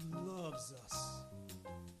God who loves us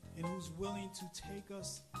and who's willing to take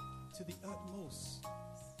us to the utmost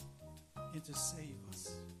and to save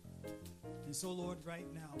us. And so, Lord, right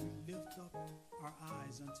now, we lift up our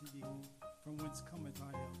eyes unto thee, from whence cometh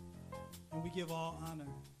our help. And we give all honor,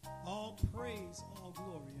 all praise, all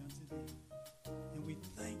glory unto thee. And we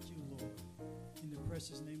thank you, Lord, in the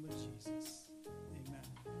precious name of Jesus. Amen.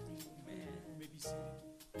 Amen. You may be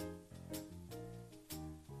seated.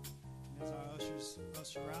 And as our ushers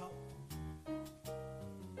usher out,